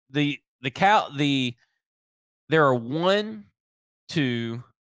 here's there are 1, 2,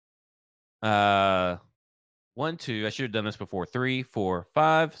 I should have done this before. 3, 4,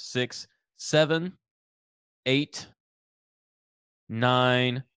 5, 6, 7, 8,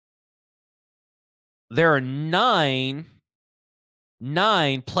 9. There are nine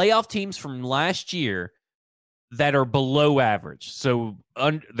playoff teams from last year that are below average. So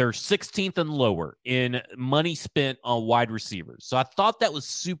they're 16th and lower in money spent on wide receivers. So I thought that was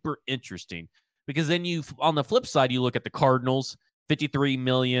super interesting, because then on the flip side, you look at the Cardinals, $53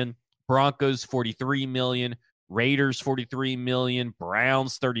 million, Broncos, $43 million. Raiders, $43 million.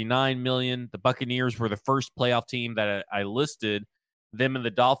 Browns, $39 million. The Buccaneers were the first playoff team that I listed. Them and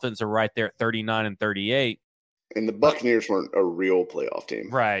the Dolphins are right there at 39 and 38. And the Buccaneers weren't a real playoff team.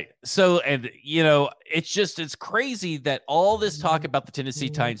 Right. So, and, it's crazy that all this talk about the Tennessee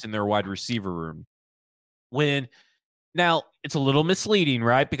Titans and their wide receiver room, when now it's a little misleading,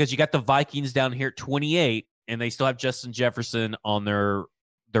 right? Because you got the Vikings down here at 28, and they still have Justin Jefferson on their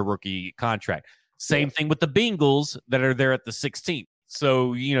rookie contract. Same thing with the Bengals that are there at the 16th.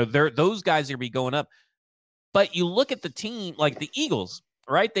 So, those guys are going to be going up. But you look at the team, like the Eagles,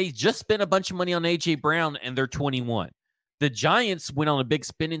 right? They just spent a bunch of money on A.J. Brown, and they're 21. The Giants went on a big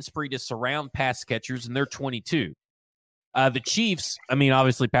spending spree to surround pass catchers, and they're 22. The Chiefs,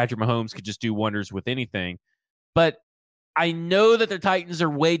 obviously Patrick Mahomes could just do wonders with anything. But I know that the Titans are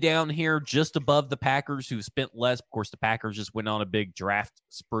way down here just above the Packers, who spent less. Of course, the Packers just went on a big draft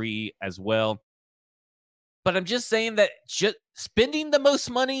spree as well. But I'm just saying that just spending the most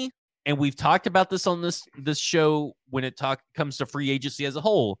money, and we've talked about this on this show when it comes to free agency as a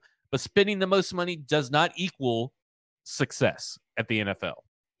whole, but spending the most money does not equal success at the NFL.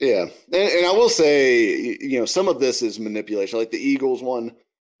 Yeah. And I will say, some of this is manipulation. Like the Eagles one,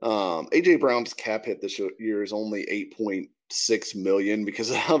 A.J. Brown's cap hit this year is only $8.6 million because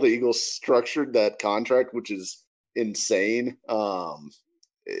of how the Eagles structured that contract, which is insane.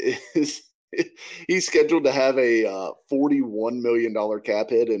 He's scheduled to have a $41 million cap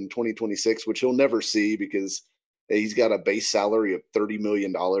hit in 2026, which he'll never see because he's got a base salary of $30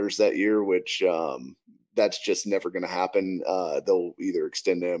 million that year, which that's just never going to happen. They'll either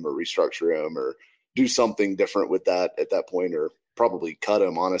extend him or restructure him or do something different with that at that point, or probably cut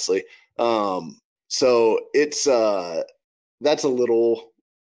him, honestly. So it's that's a little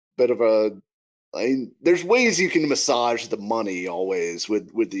bit of a, there's ways you can massage the money always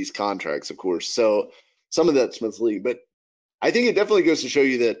with these contracts, of course. So some of that's misleading, but I think it definitely goes to show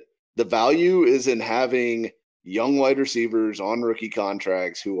you that the value is in having young wide receivers on rookie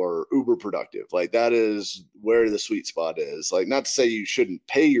contracts who are uber productive. Like that is where the sweet spot is. Like, not to say you shouldn't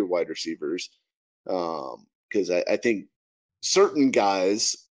pay your wide receivers, because I think certain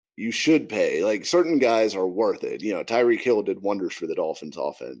guys you should pay. Like certain guys are worth it. Tyreek Hill did wonders for the Dolphins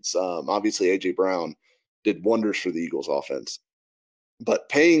offense. Obviously A.J. Brown did wonders for the Eagles offense. But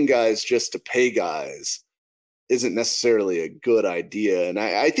paying guys just to pay guys isn't necessarily a good idea. And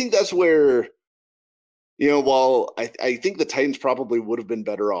I think that's where, while I think the Titans probably would have been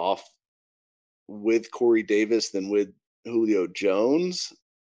better off with Corey Davis than with Julio Jones,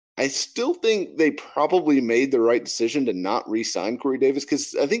 I still think they probably made the right decision to not re-sign Corey Davis,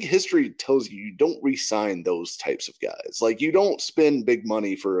 because I think history tells you don't re-sign those types of guys. Like, you don't spend big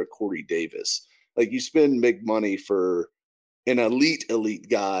money for a Corey Davis. Like, you spend big money for an elite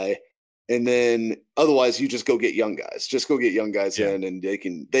guy, and then otherwise you just go get young guys. Just go get young guys in, and they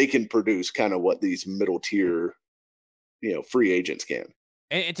can produce kind of what these middle tier, free agents can.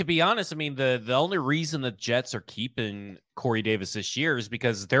 And to be honest, the only reason the Jets are keeping Corey Davis this year is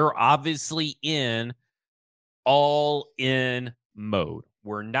because they're obviously in all-in mode.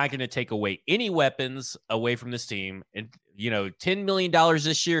 We're not going to take away any weapons away from this team. And, $10 million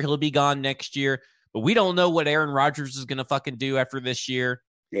this year, he'll be gone next year. But we don't know what Aaron Rodgers is going to fucking do after this year.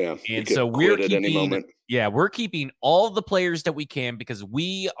 Yeah. And so we're keeping all the players that we can because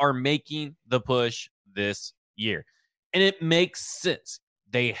we are making the push this year. And it makes sense.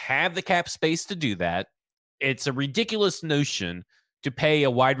 They have the cap space to do that. It's a ridiculous notion to pay a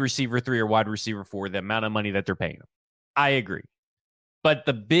wide receiver 3 or wide receiver 4 the amount of money that they're paying them. I agree. But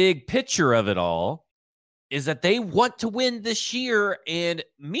the big picture of it all is that they want to win this year. And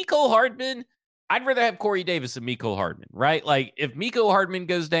Mecole Hardman, I'd rather have Corey Davis than Mecole Hardman, right? Like, if Mecole Hardman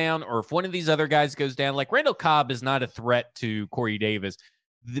goes down or if one of these other guys goes down, like Randall Cobb is not a threat to Corey Davis.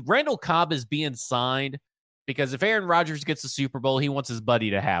 Randall Cobb is being signed because if Aaron Rodgers gets a Super Bowl, he wants his buddy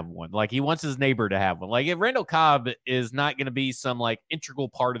to have one. Like, he wants his neighbor to have one. Like, if Randall Cobb is not going to be some, like, integral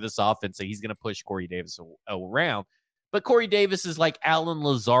part of this offense, so he's going to push Corey Davis around. But Corey Davis is like Alan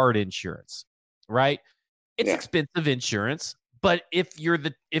Lazard insurance, right? It's expensive insurance. But if you're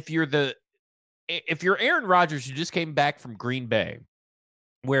Aaron Rodgers, who just came back from Green Bay,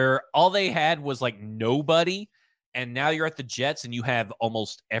 where all they had was, like, nobody, and now you're at the Jets and you have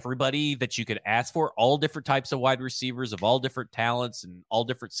almost everybody that you could ask for, all different types of wide receivers of all different talents and all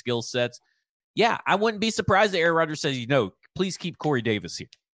different skill sets. Yeah, I wouldn't be surprised that Aaron Rodgers says, please keep Corey Davis here.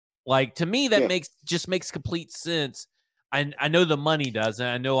 Like, to me, that makes complete sense. I know the money does, and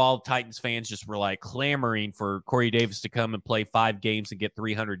I know all Titans fans just were like clamoring for Corey Davis to come and play 5 games and get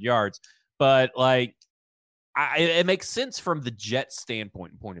 300 yards. But like, it makes sense from the Jets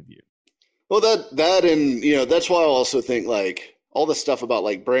standpoint and point of view. Well, that and that's why I also think like all the stuff about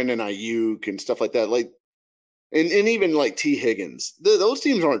like Brandon Ayuk and stuff like that, like and even like T Higgins, those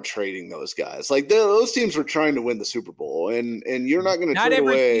teams aren't trading those guys. Like those teams are trying to win the Super Bowl, and you're not going to Not trade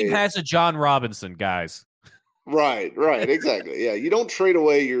every away. team has a John Robinson, guys. Right, exactly. Yeah, you don't trade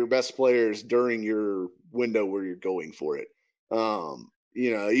away your best players during your window where you're going for it.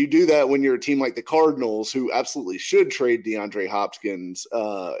 You do that when you're a team like the Cardinals, who absolutely should trade DeAndre Hopkins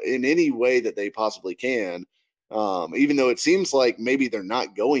in any way that they possibly can. Even though it seems like maybe they're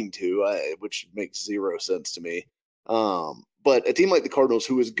not going to, which makes zero sense to me. But a team like the Cardinals,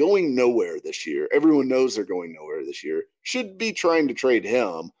 who is going nowhere this year, everyone knows they're going nowhere this year, should be trying to trade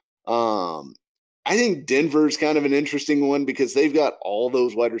him. I think Denver's kind of an interesting one because they've got all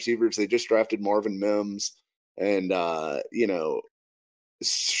those wide receivers. They just drafted Marvin Mims, and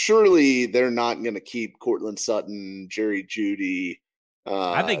surely they're not going to keep Cortland Sutton, Jerry Jeudy,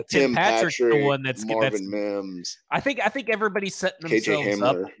 I think Tim Tim Patrick's Patrick, the one that's Marvin Mims. I think everybody's setting KJ themselves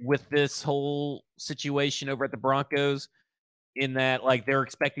up Hamler. with this whole situation over at the Broncos, in that like they're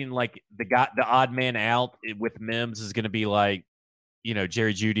expecting like the odd man out with Mims is going to be like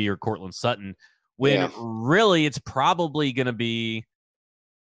Jerry Jeudy or Cortland Sutton, when really it's probably going to be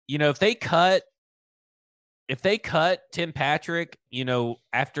if they cut Tim Patrick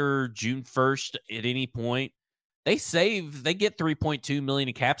after June 1st at any point, they get $3.2 million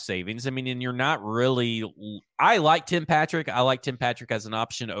in cap savings. I mean, and you're not really. I like Tim Patrick. I like Tim Patrick as an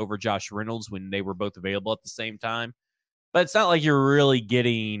option over Josh Reynolds when they were both available at the same time. But it's not like you're really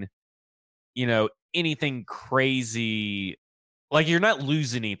getting, anything crazy. Like you're not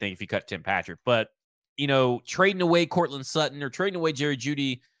losing anything if you cut Tim Patrick. But trading away Cortland Sutton or trading away Jerry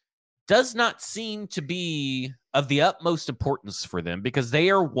Jeudy does not seem to be of the utmost importance for them, because they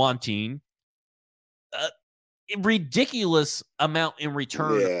are wanting ridiculous amount in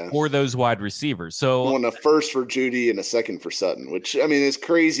return for those wide receivers. So I want a first for Jeudy and a second for Sutton, which I mean is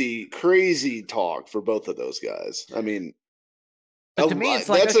crazy talk for both of those guys. I mean, but to me, it's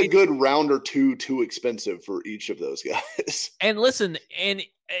like that's a good round or two too expensive for each of those guys. And listen, and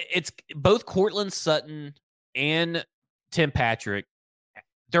it's both Cortland Sutton and Tim Patrick.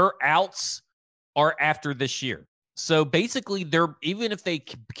 Their outs are after this year. So basically, even if they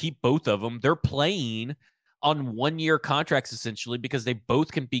keep both of them, they're playing on 1-year contracts essentially, because they both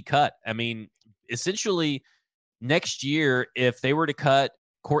can be cut. I mean, essentially next year, if they were to cut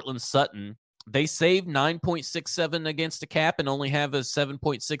Cortland Sutton, they save 9.67 against the cap and only have a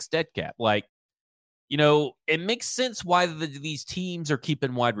 7.6 dead cap. Like, it makes sense why these teams are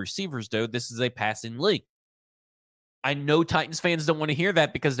keeping wide receivers, though. This is a passing league. I know Titans fans don't want to hear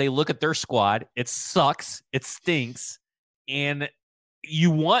that because they look at their squad. It sucks. It stinks. And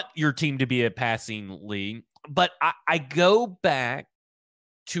you want your team to be a passing league. But I go back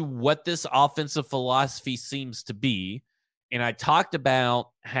to what this offensive philosophy seems to be. And I talked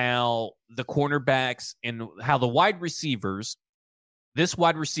about how the cornerbacks and how the wide receivers, this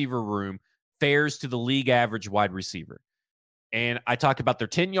wide receiver room, fares to the league average wide receiver. And I talked about their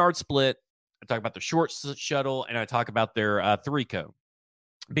 10-yard split. I talk about their short shuttle, and I talk about their 3-cone,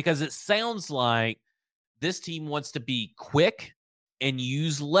 because it sounds like this team wants to be quick and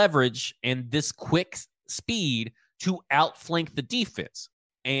use leverage and this quick speed to outflank the defense.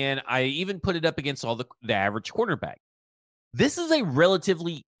 And I even put it up against all the average cornerback. This is a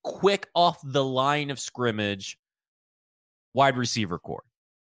relatively quick off the line of scrimmage wide receiver core.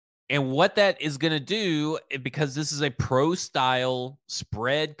 And what that is going to do, because this is a pro-style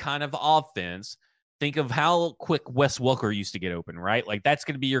spread kind of offense, think of how quick Wes Welker used to get open, right? Like that's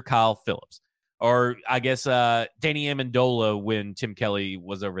going to be your Kyle Phillips. Or I guess Danny Amendola when Tim Kelly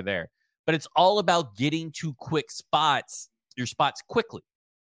was over there. But it's all about getting to your spots quickly.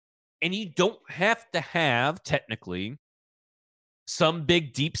 And you don't have to have, technically, some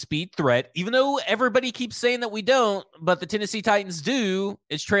big deep speed threat, even though everybody keeps saying that we don't, but the Tennessee Titans do.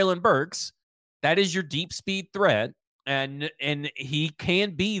 It's Treylon Burks. That is your deep speed threat. And he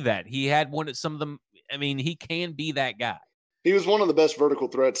can be that. He had some of them. I mean, he can be that guy. He was one of the best vertical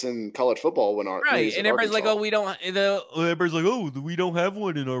threats in college football when right. And everybody's like, we don't. Everybody's like, we don't have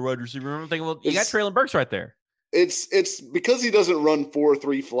one in our wide receiver. I'm thinking, well, you got Treylon Burks right there. It's because he doesn't run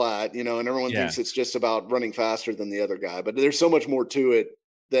 4-3 flat, and everyone thinks it's just about running faster than the other guy. But there's so much more to it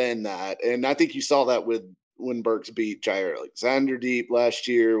than that. And I think you saw that when Burks beat Jair Alexander deep last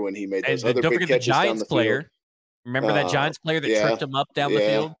year when he made those other big catches down the field. Remember that Giants player that tripped him up down the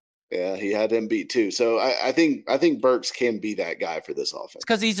field? Yeah, he had him beat too. So I think Burks can be that guy for this offense. It's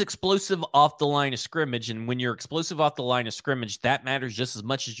because he's explosive off the line of scrimmage, and when you're explosive off the line of scrimmage, that matters just as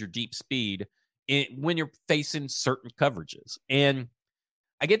much as your deep speed when you're facing certain coverages. And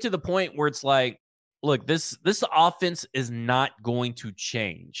I get to the point where it's like, look, this offense is not going to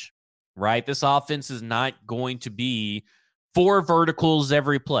change, right? This offense is not going to be 4 verticals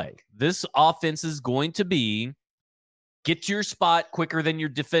every play. This offense is going to be get to your spot quicker than your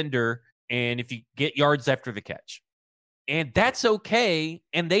defender, and if you get yards after the catch. And that's okay.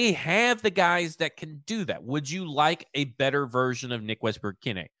 And they have the guys that can do that. Would you like a better version of Nick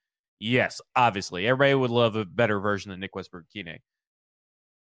Westbrook-Ikine? Yes, obviously. Everybody would love a better version of Nick Westbrook-Ikine.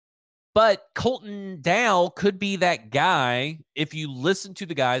 But Colton Dow could be that guy if you listen to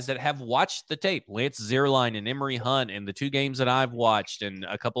the guys that have watched the tape. Lance Zierlein and Emory Hunt and the 2 games that I've watched, and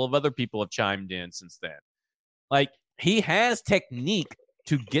a couple of other people have chimed in since then. Like, he has technique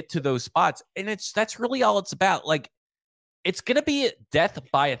to get to those spots, and that's really all it's about. Like, it's going to be death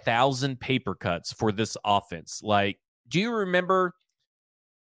by 1,000 paper cuts for this offense. Like, do you remember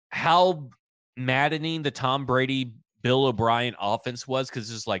how maddening the Tom Brady Bill O'Brien offense was? Because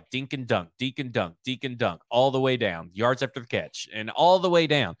it's just like dink and dunk, dink and dunk, dink and dunk, all the way down, yards after the catch, and all the way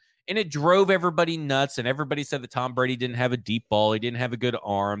down. And it drove everybody nuts, and everybody said that Tom Brady didn't have a deep ball. He didn't have a good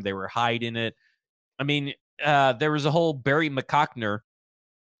arm. They were hiding it. I mean, there was a whole Barry McCockner,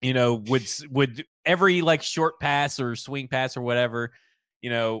 would every like short pass or swing pass or whatever,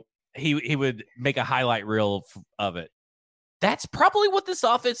 he would make a highlight reel of it. That's probably what this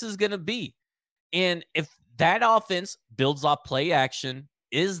offense is going to be. And if that offense builds off play action,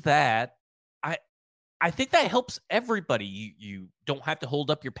 I think that helps everybody. You don't have to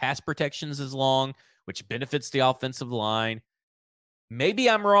hold up your pass protections as long, which benefits the offensive line. Maybe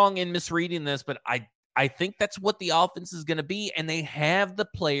I'm wrong in misreading this, but I think that's what the offense is going to be, and they have the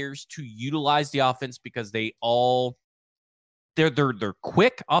players to utilize the offense because they're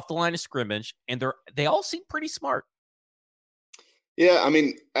quick off the line of scrimmage, and they all seem pretty smart. Yeah, I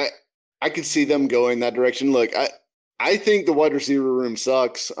mean, I could see them going that direction. Look, I think the wide receiver room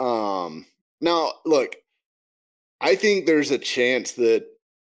sucks. Now, look, I think there's a chance that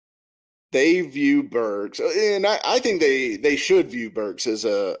they view Burks, and I think they should view Burks as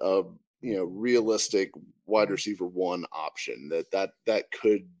a realistic wide receiver 1 option. That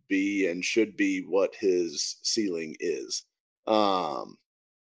could be and should be what his ceiling is.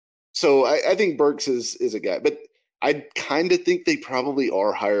 So I think Burks is a guy, but I kind of think they probably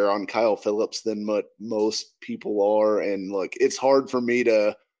are higher on Kyle Phillips than what most people are. And look, it's hard for me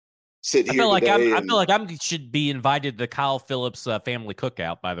to sit here. I feel like I should be invited to Kyle Phillips family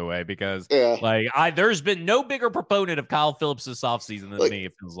cookout, by the way, because there's been no bigger proponent of Kyle Phillips this offseason than me,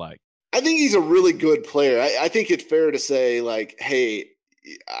 it feels like. I think he's a really good player. I think it's fair to say, like, hey,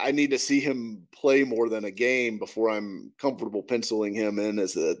 I need to see him play more than a game before I'm comfortable penciling him in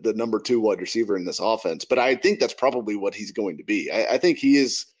as the number 2 wide receiver in this offense. But I think that's probably what he's going to be. I think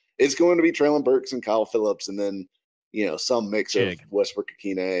it's going to be Treylon Burks and Kyle Phillips, and then some mix of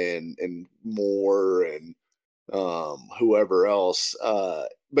Westbrook-Ikine and Moore and whoever else.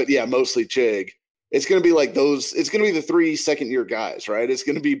 But yeah, mostly Chig. It's going to be like those. It's going to be the 3 second-year guys, right? It's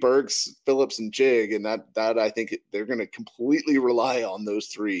going to be Burks, Phillips, and Chig, and that I think they're going to completely rely on those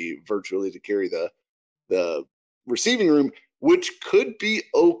 3 virtually to carry the receiving room, which could be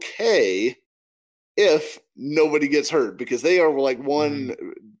okay if nobody gets hurt, because they are like one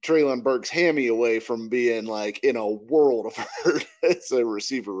Treylon Burks hammy away from being like in a world of hurt. It's a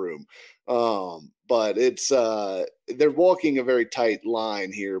receiver room. But it's they're walking a very tight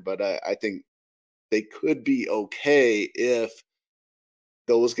line here, but I think they could be okay if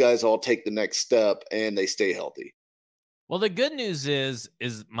those guys all take the next step and they stay healthy. Well, the good news is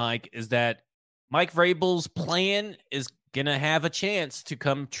Mike, is that Mike Vrabel's plan is going to have a chance to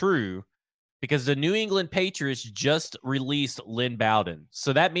come true, because the New England Patriots just released Lynn Bowden.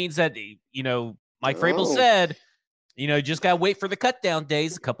 So that means that, Mike Vrabel said, just got to wait for the cut down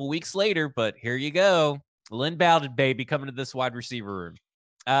days a couple weeks later, but here you go. Lynn Bowden, baby, coming to this wide receiver room.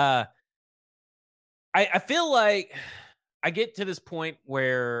 I feel like I get to this point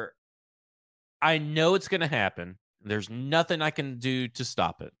where I know it's going to happen. There's nothing I can do to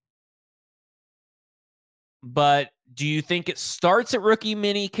stop it. But do you think it starts at rookie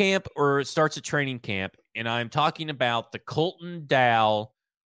mini camp or it starts at training camp? And I'm talking about the Colton Dow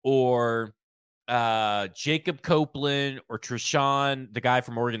or Jacob Copeland or Treshaun, the guy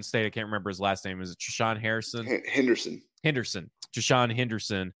from Oregon State. I can't remember his last name. Is it Treshaun Harrison? Henderson. Treshaun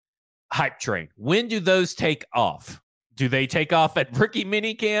Henderson. Hype train. When do those take off? Do they take off at rookie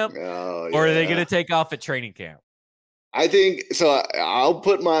mini camp, or are they going to take off at training camp? I think so. I'll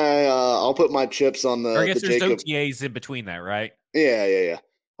put my chips on the. Or I guess the there's Jacob. OTAs in between that, right? Yeah.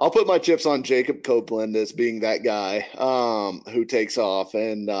 I'll put my chips on Jacob Copeland as being that guy who takes off,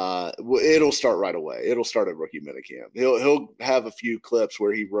 and it'll start right away. It'll start at rookie minicamp. He'll have a few clips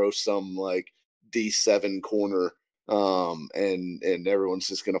where he roasts some like D7 corner, and everyone's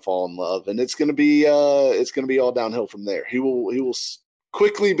just gonna fall in love, and it's gonna be all downhill from there. He will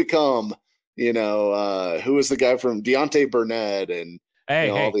quickly become, who is the guy from Deontay Burnett and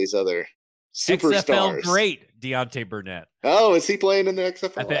all these other superstars. XFL great Deontay Burnett. Oh, is he playing in the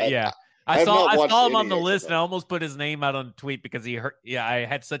XFL? Yeah. I saw him on the list, and I almost put his name out on a tweet because I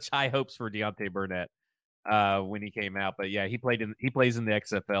had such high hopes for Deontay Burnett when he came out. But yeah, he plays in the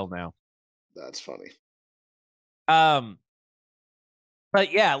XFL now. That's funny.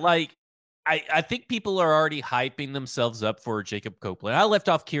 But yeah, like I think people are already hyping themselves up for Jacob Copeland. I left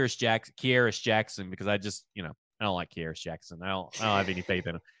off Kearis Jackson because I just, I don't like Kearis Jackson. I don't have any faith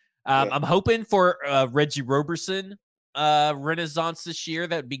in him. I'm hoping for Reggie Roberson renaissance this year.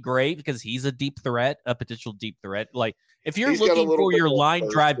 That would be great because he's a potential deep threat. Like if you're looking for your line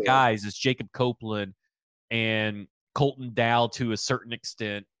drive guys, it's Jacob Copeland and Colton Dow to a certain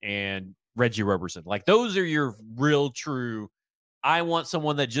extent and Reggie Roberson. Like those are your real true. I want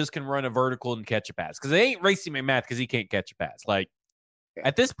someone that just can run a vertical and catch a pass because it ain't Racey McMath because he can't catch a pass. Like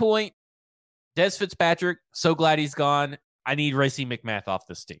at this point, Des Fitzpatrick, so glad he's gone. I need Racey McMath off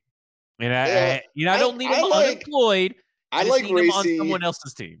this team. And I don't need him unemployed. I like need him on someone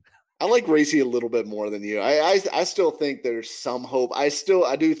else's team. I like Racey a little bit more than you. I still think there's some hope. I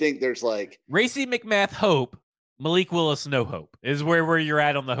do think there's like Racey McMath hope, Malik Willis no hope is where you're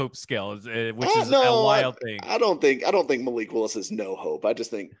at on the hope scale, which is a wild thing. I don't think Malik Willis is no hope. I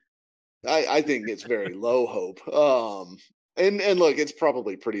just think I think it's very low hope. And look, it's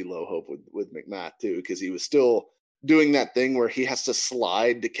probably pretty low hope with McMath too, because he was still doing that thing where he has to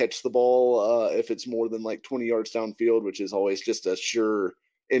slide to catch the ball if it's more than like 20 yards downfield, which is always just a sure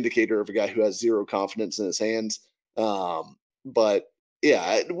indicator of a guy who has zero confidence in his hands. But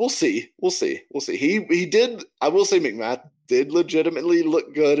yeah, we'll see. He did. I will say McMath did legitimately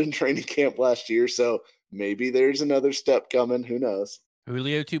look good in training camp last year, so maybe there's another step coming. Who knows?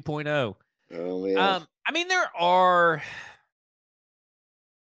 Julio 2.0. Oh man. I mean, there are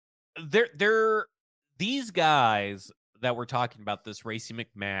these guys that we're talking about. This Racey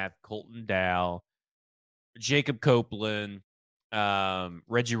McMath, Colton Dow, Jacob Copeland,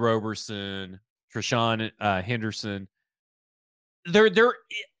 Reggie Roberson, Treshawn Henderson. There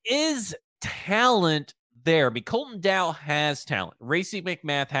is talent there. I mean, Colton Dow has talent. Racey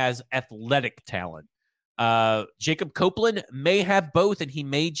McMath has athletic talent. Jacob Copeland may have both, and he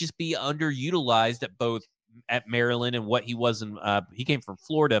may just be underutilized at both at Maryland and what he was in. He came from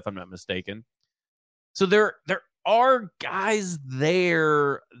Florida, if I'm not mistaken. So there are guys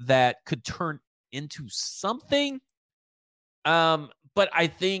there that could turn into something. But I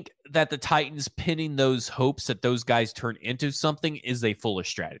think that the Titans pinning those hopes that those guys turn into something is a foolish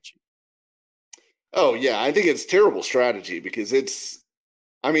strategy. Oh, yeah. I think it's terrible strategy because it's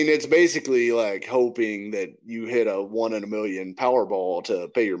basically like hoping that you hit a 1 in a million Powerball to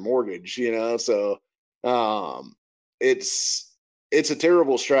pay your mortgage, So it's a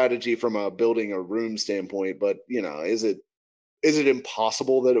terrible strategy from a building a room standpoint. But, is it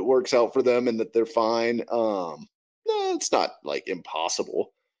impossible that it works out for them and that they're fine? No, it's not like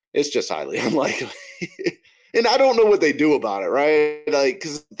impossible. It's just highly unlikely. And I don't know what they do about it, right? Like,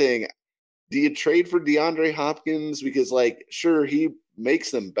 because the thing, do you trade for DeAndre Hopkins? Because, like, sure, he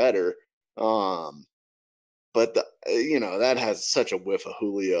makes them better. But that has such a whiff of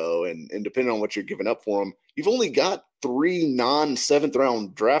Julio, and depending on what you're giving up for him, you've only got 3 non-7th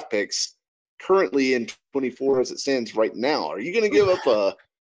round draft picks currently in 24 as it stands right now. Are you going to give up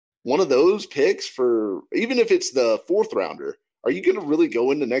one of those picks for, even if it's the 4th rounder, are you going to really go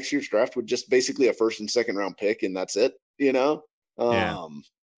into next year's draft with just basically a 1st and 2nd round pick and that's it? Yeah. I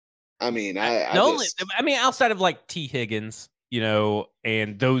mean, outside of like T. Higgins,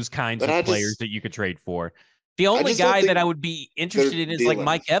 and those kinds of players that you could trade for, the only guy that I would be interested in is like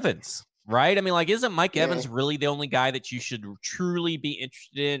Mike Evans, right? I mean, like, isn't Mike Evans really the only guy that you should truly be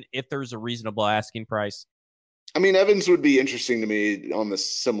interested in if there's a reasonable asking price? I mean, Evans would be interesting to me on the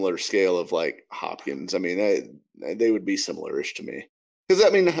similar scale of like Hopkins. I mean, they would be similar-ish to me. Because, I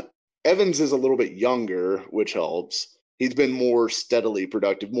mean, Evans is a little bit younger, which helps. He's been more steadily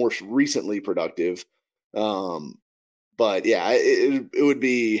productive, more recently productive. But, yeah, it would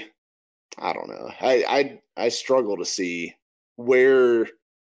be, I don't know. I struggle to see where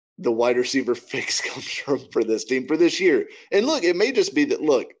the wide receiver fix comes from for this team for this year. And, look, it may just be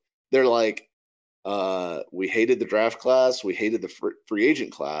that, they're like, we hated the draft class. We hated the free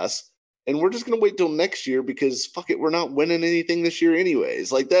agent class. and we're just going to wait till next year because fuck it, we're not winning anything this year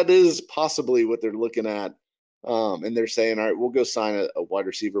anyways. Like that is possibly what they're looking at. And they're saying, all right, we'll go sign a wide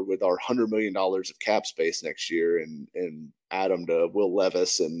receiver with our $100 million of cap space next year and add him to Will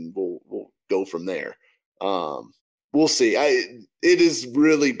Levis, and we'll go from there. We'll see. It is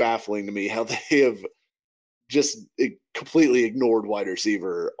really baffling to me how they have just completely ignored wide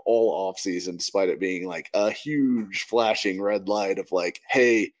receiver all offseason, despite it being like a huge flashing red light of like,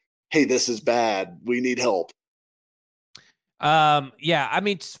 hey, this is bad. We need help. Yeah, I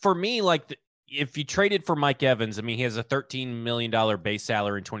mean, for me, like if you traded for Mike Evans, I mean, he has a $13 million base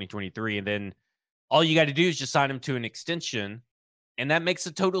salary in 2023, and then all you got to do is just sign him to an extension. And that makes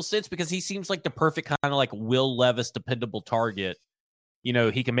a total sense because he seems like the perfect kind of like Will Levis dependable target. You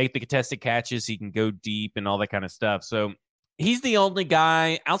know, he can make the contested catches, he can go deep and all that kind of stuff. So he's the only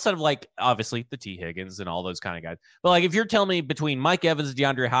guy outside of like, obviously, the T. Higgins and all those kind of guys. But like, if you're telling me between Mike Evans and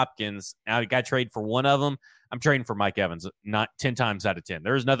DeAndre Hopkins, I got to trade for one of them, I'm trading for Mike Evans, not 10 times out of 10.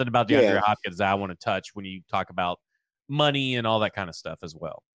 There's nothing about DeAndre Hopkins that I want to touch when you talk about money and all that kind of stuff as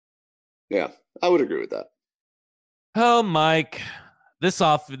well. Yeah, I would agree with that. Oh, Mike, this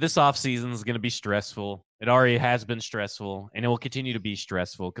off season is going to be stressful. It already has been stressful, and it will continue to be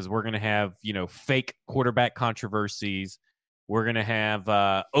stressful because we're going to have, you know, fake quarterback controversies. We're going to have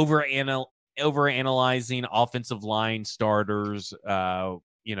overanalyzing offensive line starters.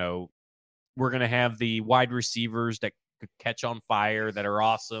 You know, we're going to have the wide receivers that could catch on fire, that are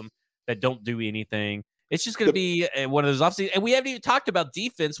awesome, that don't do anything. It's just going to be one of those offseason. And we haven't even talked about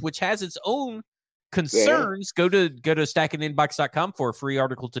defense, which has its own concerns. Go to stackingtheinbox.com for a free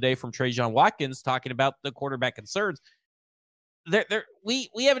article today from Trajan Watkins talking about the quarterback concerns. We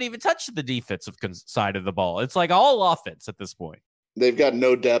haven't even touched the defensive side of the ball. It's like all offense at this point. They've got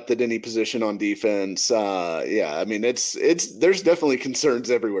no depth at any position on defense. Yeah, I mean, it's there's definitely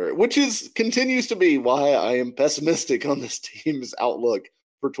concerns everywhere, which continues to be why I am pessimistic on this team's outlook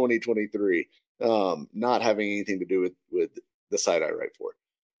for 2023. Not having anything to do with the site I write for.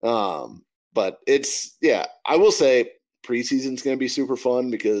 But I will say preseason's going to be super fun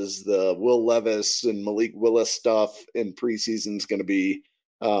because the Will Levis and Malik Willis stuff in preseason is going to be,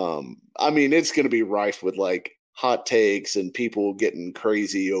 I mean, it's going to be rife with like hot takes and people getting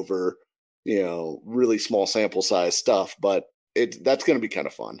crazy over, you know, really small sample size stuff. But that's going to be kind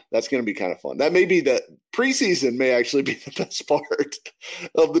of fun. That may be the preseason may actually be the best part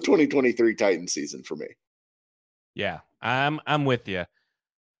of the 2023 Titans season for me. Yeah, I'm with you.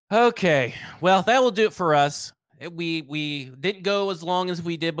 Okay, well, that will do it for us. We didn't go as long as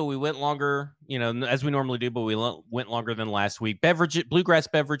we did, but we went longer, you know, as we normally do, but we went longer than last week. Bluegrass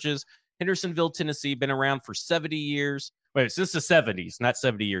Beverages, Hendersonville, Tennessee, been around for 70 years. Wait, since the 70s, not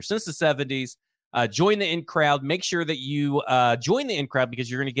 70 years, since the 70s. Join the in crowd. Make sure that you join the in crowd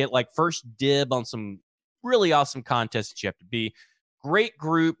because you're going to get like first dib on some really awesome contests that you have to be. Great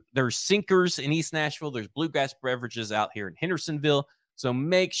group. There's Sinkers in East Nashville. There's Bluegrass Beverages out here in Hendersonville. So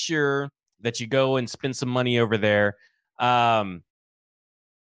make sure that you go and spend some money over there. That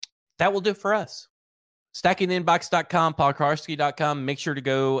will do it for us. StackingTheInbox.com, PaulKarski.com. Make sure to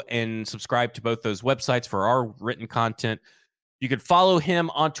go and subscribe to both those websites for our written content. You can follow him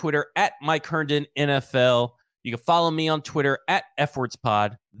on Twitter at Mike Herndon NFL. You can follow me on Twitter at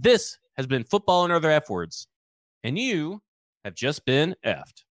FWordsPod. This has been Football and Other F Words, and you have just been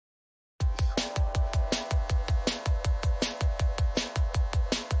effed.